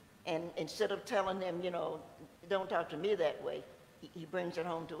 And instead of telling him, you know, don't talk to me that way, he brings it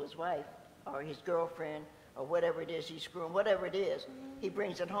home to his wife or his girlfriend or whatever it is he's screwing, whatever it is, he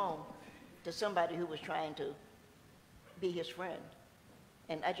brings it home to somebody who was trying to be his friend.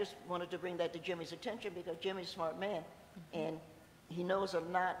 And I just wanted to bring that to Jimmy's attention because Jimmy's a smart man, and he knows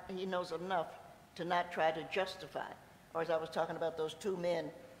enough to not try to justify. Or as I was talking about those two men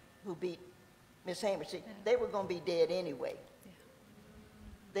who beat Miss Hamer, see, they were going to be dead anyway.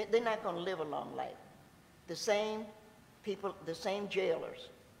 They're not going to live a long life. The same people, the same jailers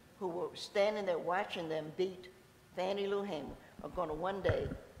who were standing there watching them beat Fannie Lou Hamer are going to one day,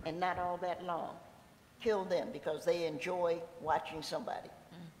 and not all that long, kill them because they enjoy watching somebody.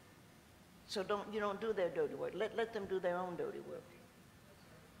 So you don't do their dirty work. Let them do their own dirty work.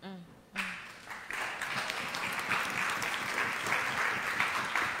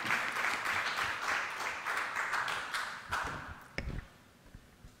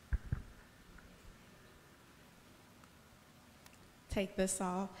 Take this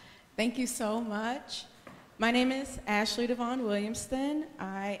off. Thank you so much. My name is Ashley Devon Williamston.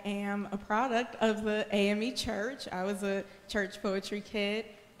 I am a product of the AME Church. I was a church poetry kid,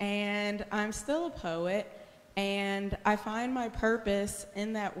 and I'm still a poet. And I find my purpose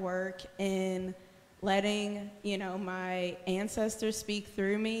in that work in letting, you know, my ancestors speak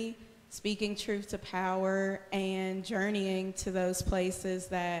through me, speaking truth to power, and journeying to those places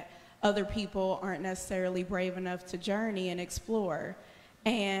that other people aren't necessarily brave enough to journey and explore.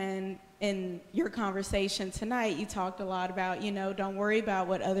 And in your conversation tonight, you talked a lot about, you know, don't worry about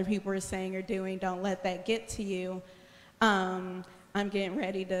what other people are saying or doing. Don't let that get to you. I'm getting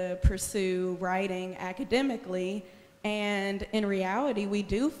ready to pursue writing academically. And in reality, we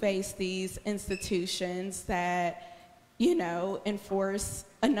do face these institutions that, you know, enforce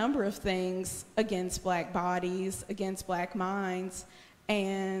a number of things against Black bodies, against Black minds.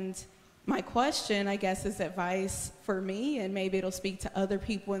 And my question, I guess, is advice for me, and maybe it'll speak to other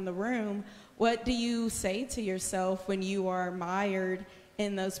people in the room. What do you say to yourself when you are mired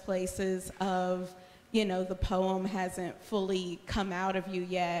in those places of, you know, the poem hasn't fully come out of you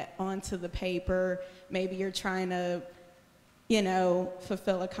yet onto the paper? Maybe you're trying to, you know,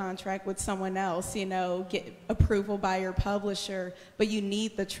 fulfill a contract with someone else, you know, get approval by your publisher, but you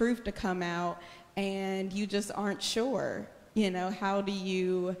need the truth to come out. and you just aren't sure. What do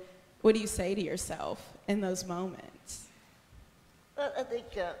you say to yourself in those moments? Well, I think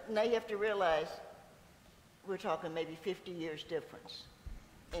now you have to realize we're talking maybe 50 years difference.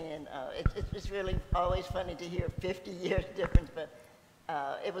 And it's really always funny to hear 50 years difference, but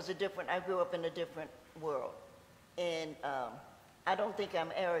it was I grew up in a different world. And I don't think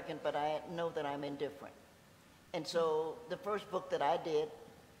I'm arrogant, but I know that I'm indifferent. And so the first book that I did,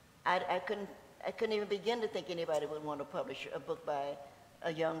 I couldn't even begin to think anybody would want to publish a book by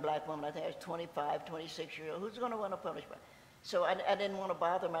a young black woman. I think I was 25, 26 years old. Who's going to want to publish by? So I didn't want to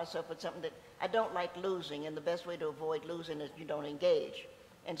bother myself with something that I don't like losing, and the best way to avoid losing is you don't engage.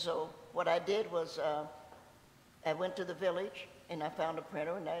 And so what I did was I went to the village and I found a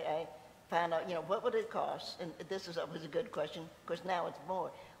printer, and I found out, what would it cost? And this was a good question, because now it's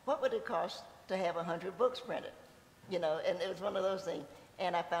more. What would it cost to have 100 books printed? And it was one of those things.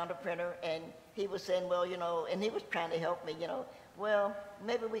 And I found a printer, and he was saying, well, and he was trying to help me, well,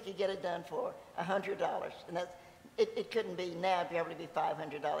 maybe we could get it done for $100. And it couldn't be now, it'd probably be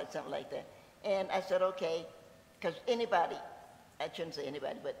 $500, something like that. And I said, okay, because anybody, I shouldn't say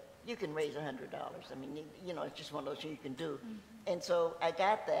anybody, but you can raise $100. I mean, it's just one of those things you can do. Mm-hmm. And so I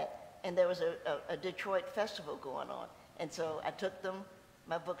got that, and there was a Detroit festival going on. And so I took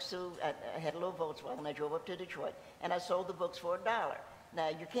my books to, I had a little Volkswagen, I drove up to Detroit, and I sold the books for $1. Now,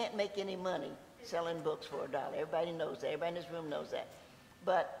 you can't make any money selling books for $1. Everybody knows that. Everybody in this room knows that.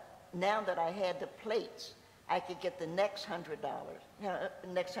 But now that I had the plates, I could get the next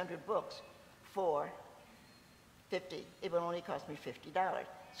next 100 books for $50. It would only cost me $50.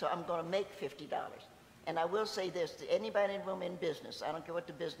 So I'm going to make $50. And I will say this to anybody in the room in business, I don't care what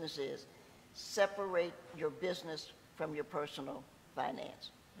the business is, separate your business from your personal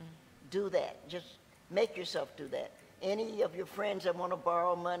finance. Do that. Just make yourself do that. Any of your friends that want to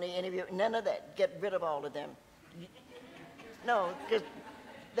borrow money, none of that. Get rid of all of them. No, because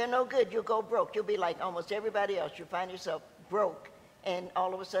they're no good. You'll go broke. You'll be like almost everybody else. You'll find yourself broke, and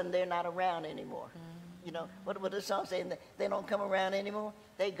all of a sudden they're not around anymore. What the song saying? They don't come around anymore.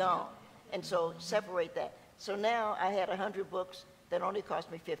 They gone. And so separate that. So now I had 100 books that only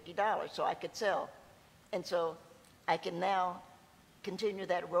cost me $50, so I could sell. And so I can now continue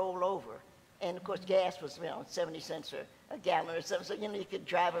that rollover. And of course, gas was 70 cents a gallon or something. So you could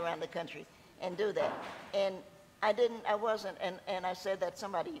drive around the country and do that. And I wasn't. And I said that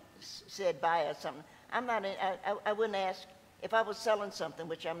somebody said buy us something. I'm not. I wouldn't ask if I was selling something,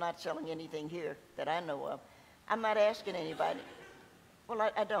 which I'm not selling anything here that I know of. I'm not asking anybody.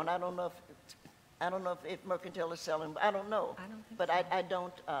 Well, I don't. I don't know if Mercantile is selling. I don't know. I don't think but so. I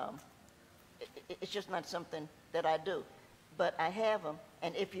don't. It's just not something that I do. But I have them.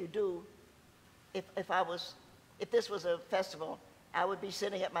 And if you do. If this was a festival, I would be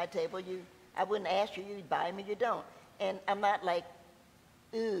sitting at my table. I wouldn't ask you, you buy me, you don't. And I'm not like,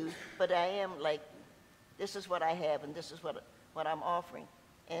 ooh, but I am like, this is what I have, and this is what I'm offering.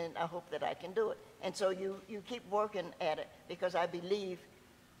 And I hope that I can do it. And so you keep working at it, because I believe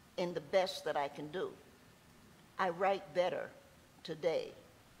in the best that I can do. I write better today,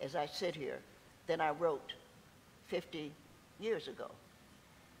 as I sit here, than I wrote 50 years ago.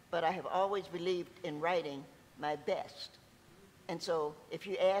 But I have always believed in writing my best. And so if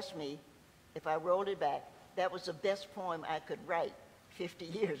you ask me, if I rolled it back, that was the best poem I could write 50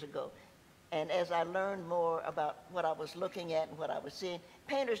 years ago. And as I learned more about what I was looking at and what I was seeing,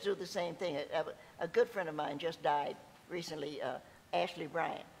 painters do the same thing. A good friend of mine just died recently, Ashley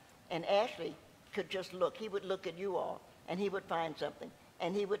Bryant. And Ashley could just look. He would look at you all, and he would find something.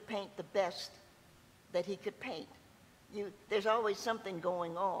 And he would paint the best that he could paint. There's always something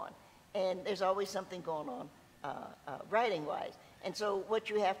going on, and there's always something going on writing-wise. And so what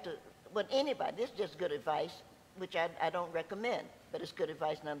anybody, this is just good advice, which I don't recommend, but it's good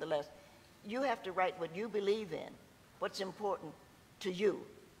advice nonetheless. You have to write what you believe in, what's important to you.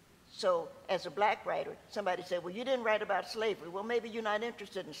 So as a black writer, somebody said, well, you didn't write about slavery. Well, maybe you're not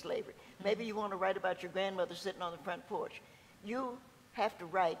interested in slavery. Maybe you want to write about your grandmother sitting on the front porch. You have to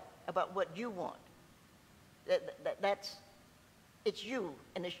write about what you want. It's you,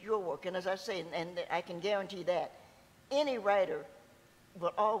 and it's your work. And as I say, and I can guarantee that, any writer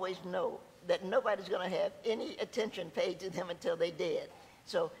will always know that nobody's going to have any attention paid to them until they're dead.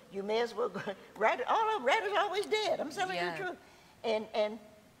 So you may as well go, writers are always dead. I'm telling you the truth. And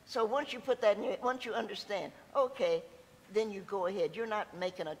so once you put that in once you understand, okay, then you go ahead. You're not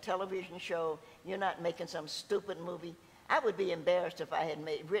making a television show. You're not making some stupid movie. I would be embarrassed if I had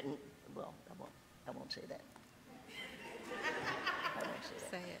written, well, I won't say that. I won't say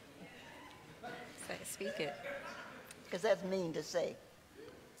that. Say it. Speak it. Because that's mean to say.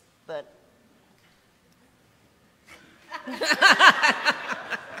 But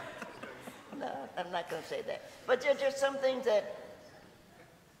No, I'm not going to say that. But there are just some things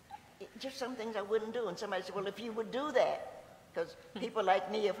I wouldn't do. And somebody said, well, if you would do that, because people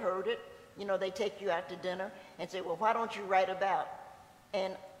like me have heard it, you know, they take you out to dinner and say, well, why don't you write about?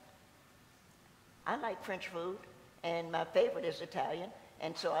 And I like French food, and my favorite is Italian,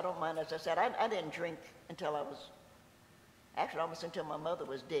 and so I don't mind. As I said, I didn't drink until I was, actually almost until my mother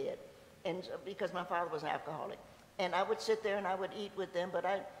was dead, and because my father was an alcoholic. And I would sit there and I would eat with them, but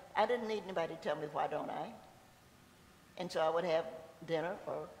I didn't need anybody to tell me why don't I. And so I would have dinner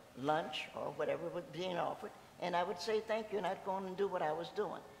or lunch or whatever was being offered, and I would say thank you, and I'd go on and do what I was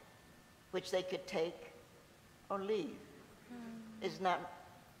doing, which they could take or leave. It's not,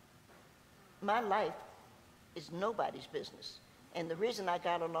 my life is nobody's business. And the reason I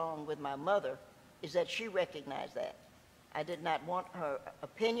got along with my mother is that she recognized that. I did not want her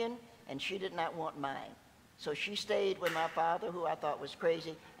opinion, and she did not want mine. So she stayed with my father, who I thought was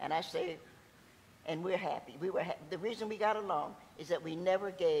crazy, and I stayed, and we're happy. The reason we got along is that we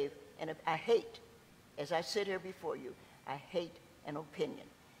never gave, and I hate, as I sit here before you, I hate an opinion.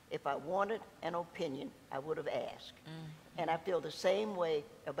 If I wanted an opinion, I would have asked. And I feel the same way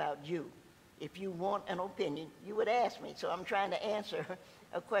about you. If you want an opinion, you would ask me. So I'm trying to answer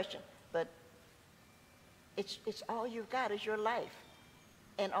a question. But it's all you've got is your life.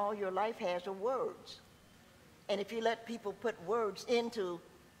 And all your life has are words. And if you let people put words into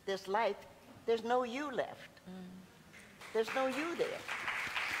this life, there's no you left. There's no you there.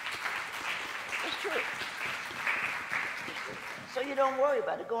 It's true. So you don't worry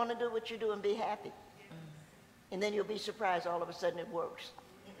about it. Go on and do what you do and be happy. And then you'll be surprised all of a sudden it works.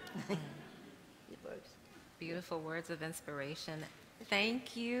 It works. Beautiful words of inspiration.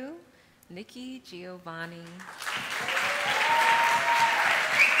 Thank you, Nikki Giovanni.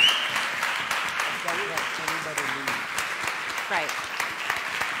 Right.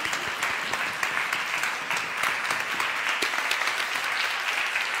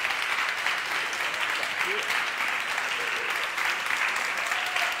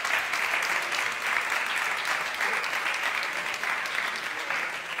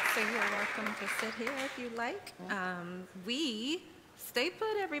 So you're welcome to sit here if you like. We stay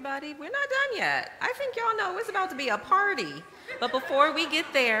put, everybody. We're not done yet. I think y'all know it's about to be a party. But before we get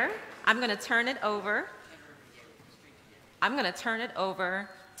there, I'm going to turn it over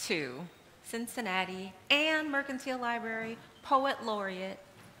to Cincinnati and Mercantile Library Poet Laureate,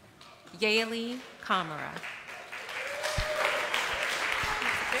 Haile Kamara.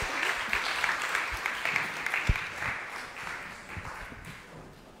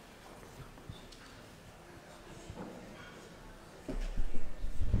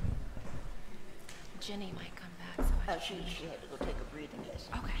 Jenny might come back. So She had to go take a breathing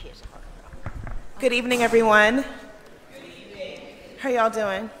lesson. Okay. She has a heart problem. Good evening, everyone. Good evening. How y'all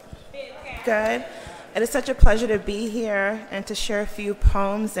doing? Good. It is such a pleasure to be here and to share a few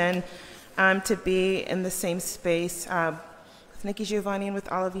poems and to be in the same space with Nikki Giovanni and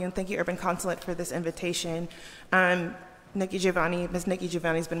with all of you. And thank you, Urban Consulate, for this invitation. Ms. Nikki Giovanni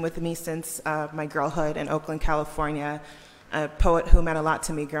has been with me since my girlhood in Oakland, California. A poet who meant a lot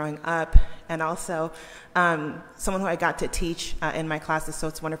to me growing up, and also someone who I got to teach in my classes, so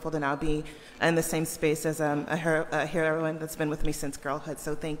it's wonderful to now be in the same space as a heroine that's been with me since girlhood.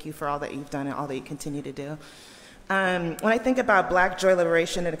 So thank you for all that you've done and all that you continue to do. When I think about Black joy,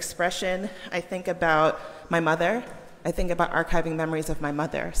 liberation, and expression, I think about my mother. I think about archiving memories of my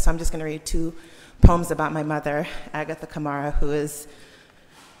mother. So I'm just going to read two poems about my mother, Agatha Kamara, who is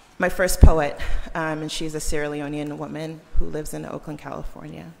my first poet, and she's a Sierra Leonean woman who lives in Oakland,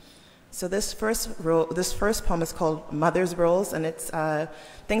 California. So this first poem is called Mother's Rules, and it's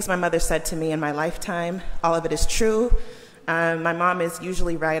things my mother said to me in my lifetime. All of it is true. My mom is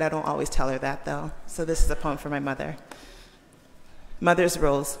usually right. I don't always tell her that, though. So this is a poem for my mother. Mother's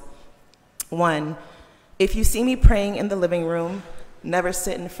Rules. 1, if you see me praying in the living room, never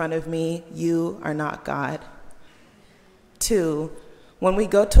sit in front of me. You are not God. 2, when we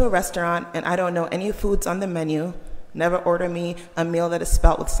go to a restaurant and I don't know any foods on the menu, never order me a meal that is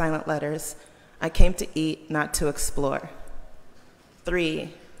spelt with silent letters. I came to eat, not to explore.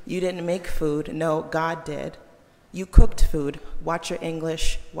 3, you didn't make food. No, God did. You cooked food. Watch your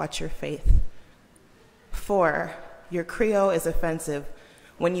English. Watch your faith. 4, your Creole is offensive.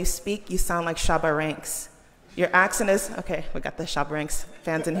 When you speak, you sound like Shabba Ranks. Your accent is, okay, we got the Shabba Ranks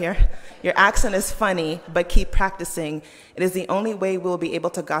fans in here. Your accent is funny, but keep practicing. It is the only way we'll be able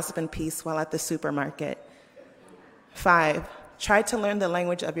to gossip in peace while at the supermarket. 5, try to learn the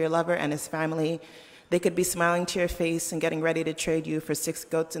language of your lover and his family. They could be smiling to your face and getting ready to trade you for 6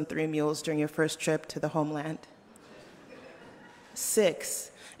 goats and 3 mules during your first trip to the homeland.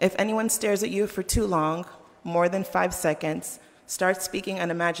 6, if anyone stares at you for too long, more than 5 seconds, start speaking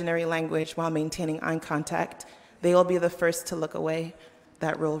an imaginary language while maintaining eye contact. They will be the first to look away.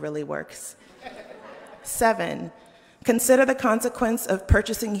 That rule really works. 7, consider the consequence of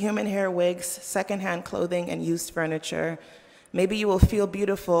purchasing human hair wigs, secondhand clothing, and used furniture. Maybe you will feel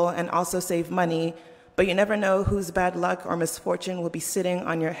beautiful and also save money, but you never know whose bad luck or misfortune will be sitting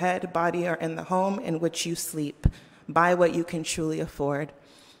on your head, body, or in the home in which you sleep. Buy what you can truly afford.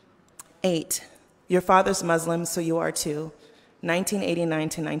 8, your father's Muslim, so you are too. 1989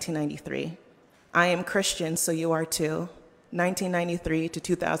 to 1993. I am Christian, so you are too. 1993 to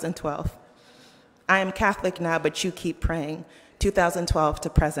 2012. I am Catholic now, but you keep praying. 2012 to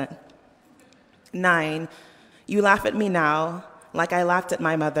present. 9, you laugh at me now, like I laughed at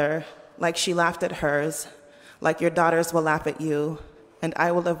my mother, like she laughed at hers, like your daughters will laugh at you, and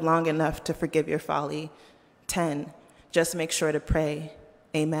I will live long enough to forgive your folly. 10, just make sure to pray.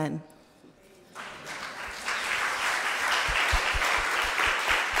 Amen.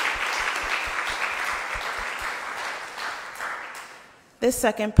 This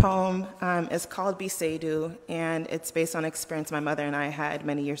second poem is called Biseidu, and it's based on an experience my mother and I had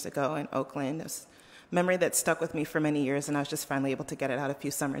many years ago in Oakland. It was a memory that stuck with me for many years, and I was just finally able to get it out a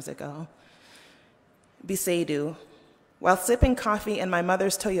few summers ago. Biseidu. While sipping coffee in my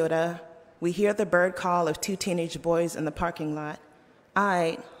mother's Toyota, we hear the bird call of 2 teenage boys in the parking lot.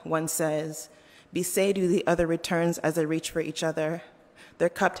 One says. Biseidu, the other returns as they reach for each other. Their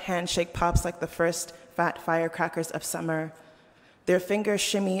cupped handshake pops like the first fat firecrackers of summer. Their fingers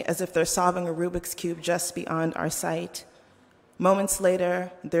shimmy as if they're solving a Rubik's Cube just beyond our sight. Moments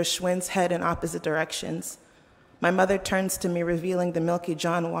later, their schwinns head in opposite directions. My mother turns to me, revealing the milky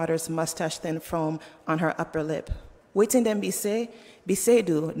John Waters mustache-thin foam on her upper lip. Waiting them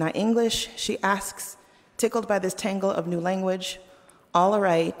Biseidu, na English, she asks, tickled by this tangle of new language. All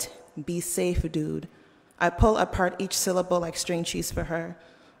right, be safe, dude. I pull apart each syllable like string cheese for her.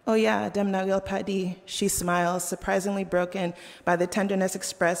 Oh yeah, dem na real padi. She smiles, surprisingly broken by the tenderness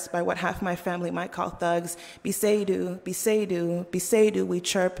expressed by what half my family might call thugs. Biseidu, Biseidu, Biseidu, we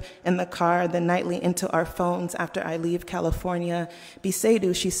chirp in the car, then nightly into our phones after I leave California.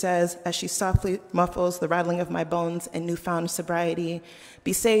 Biseidu, she says, as she softly muffles the rattling of my bones in newfound sobriety.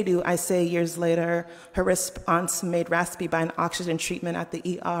 Biseidu, I say years later, her response made raspy by an oxygen treatment at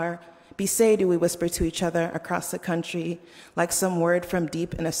the ER. Biseidu, we whisper to each other across the country, like some word from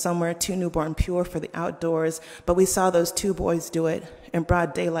deep in a somewhere too newborn pure for the outdoors, but we saw those 2 boys do it in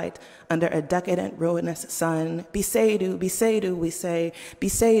broad daylight under a decadent, ruinous sun. Biseidu, Biseidu, we say,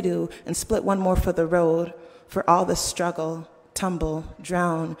 Biseidu, and split one more for the road, for all the struggle, tumble,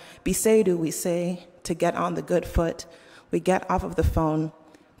 drown. Biseidu, we say, to get on the good foot. We get off of the phone,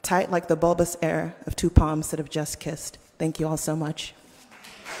 tight like the bulbous air of 2 palms that have just kissed. Thank you all so much.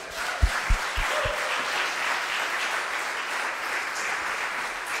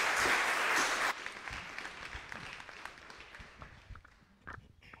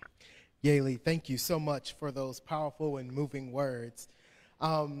 Yaeli, thank you so much for those powerful and moving words.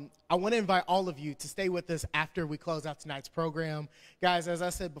 I want to invite all of you to stay with us after we close out tonight's program. Guys, as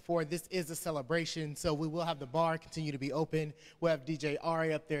I said before, this is a celebration, so we will have the bar continue to be open. We'll have DJ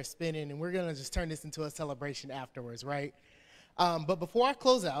Ari up there spinning, and we're going to just turn this into a celebration afterwards, right? But before I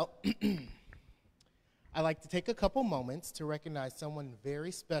close out, I'd like to take a couple moments to recognize someone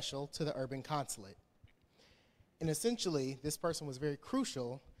very special to the Urban Consulate. And essentially, this person was very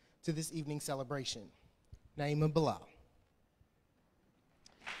crucial to this evening's celebration, Naimah Bilal.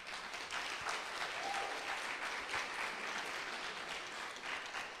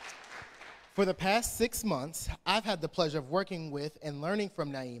 For the past 6 months, I've had the pleasure of working with and learning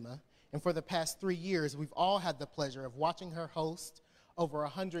from Naimah, and for the past 3 years, we've all had the pleasure of watching her host over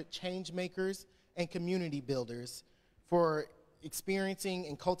 100 change makers and community builders for experiencing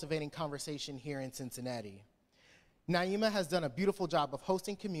and cultivating conversation here in Cincinnati. Naimah has done a beautiful job of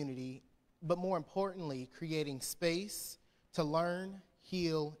hosting community, but more importantly, creating space to learn,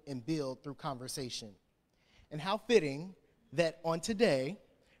 heal, and build through conversation. And how fitting that on today,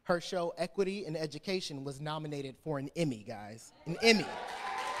 her show Equity in Education was nominated for an Emmy, guys, an Emmy.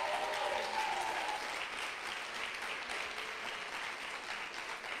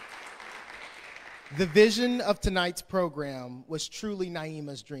 The vision of tonight's program was truly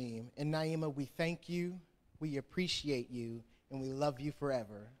Naimah's dream. And Naimah, we thank you, we appreciate you, and we love you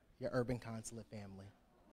forever, your Urban Consulate family.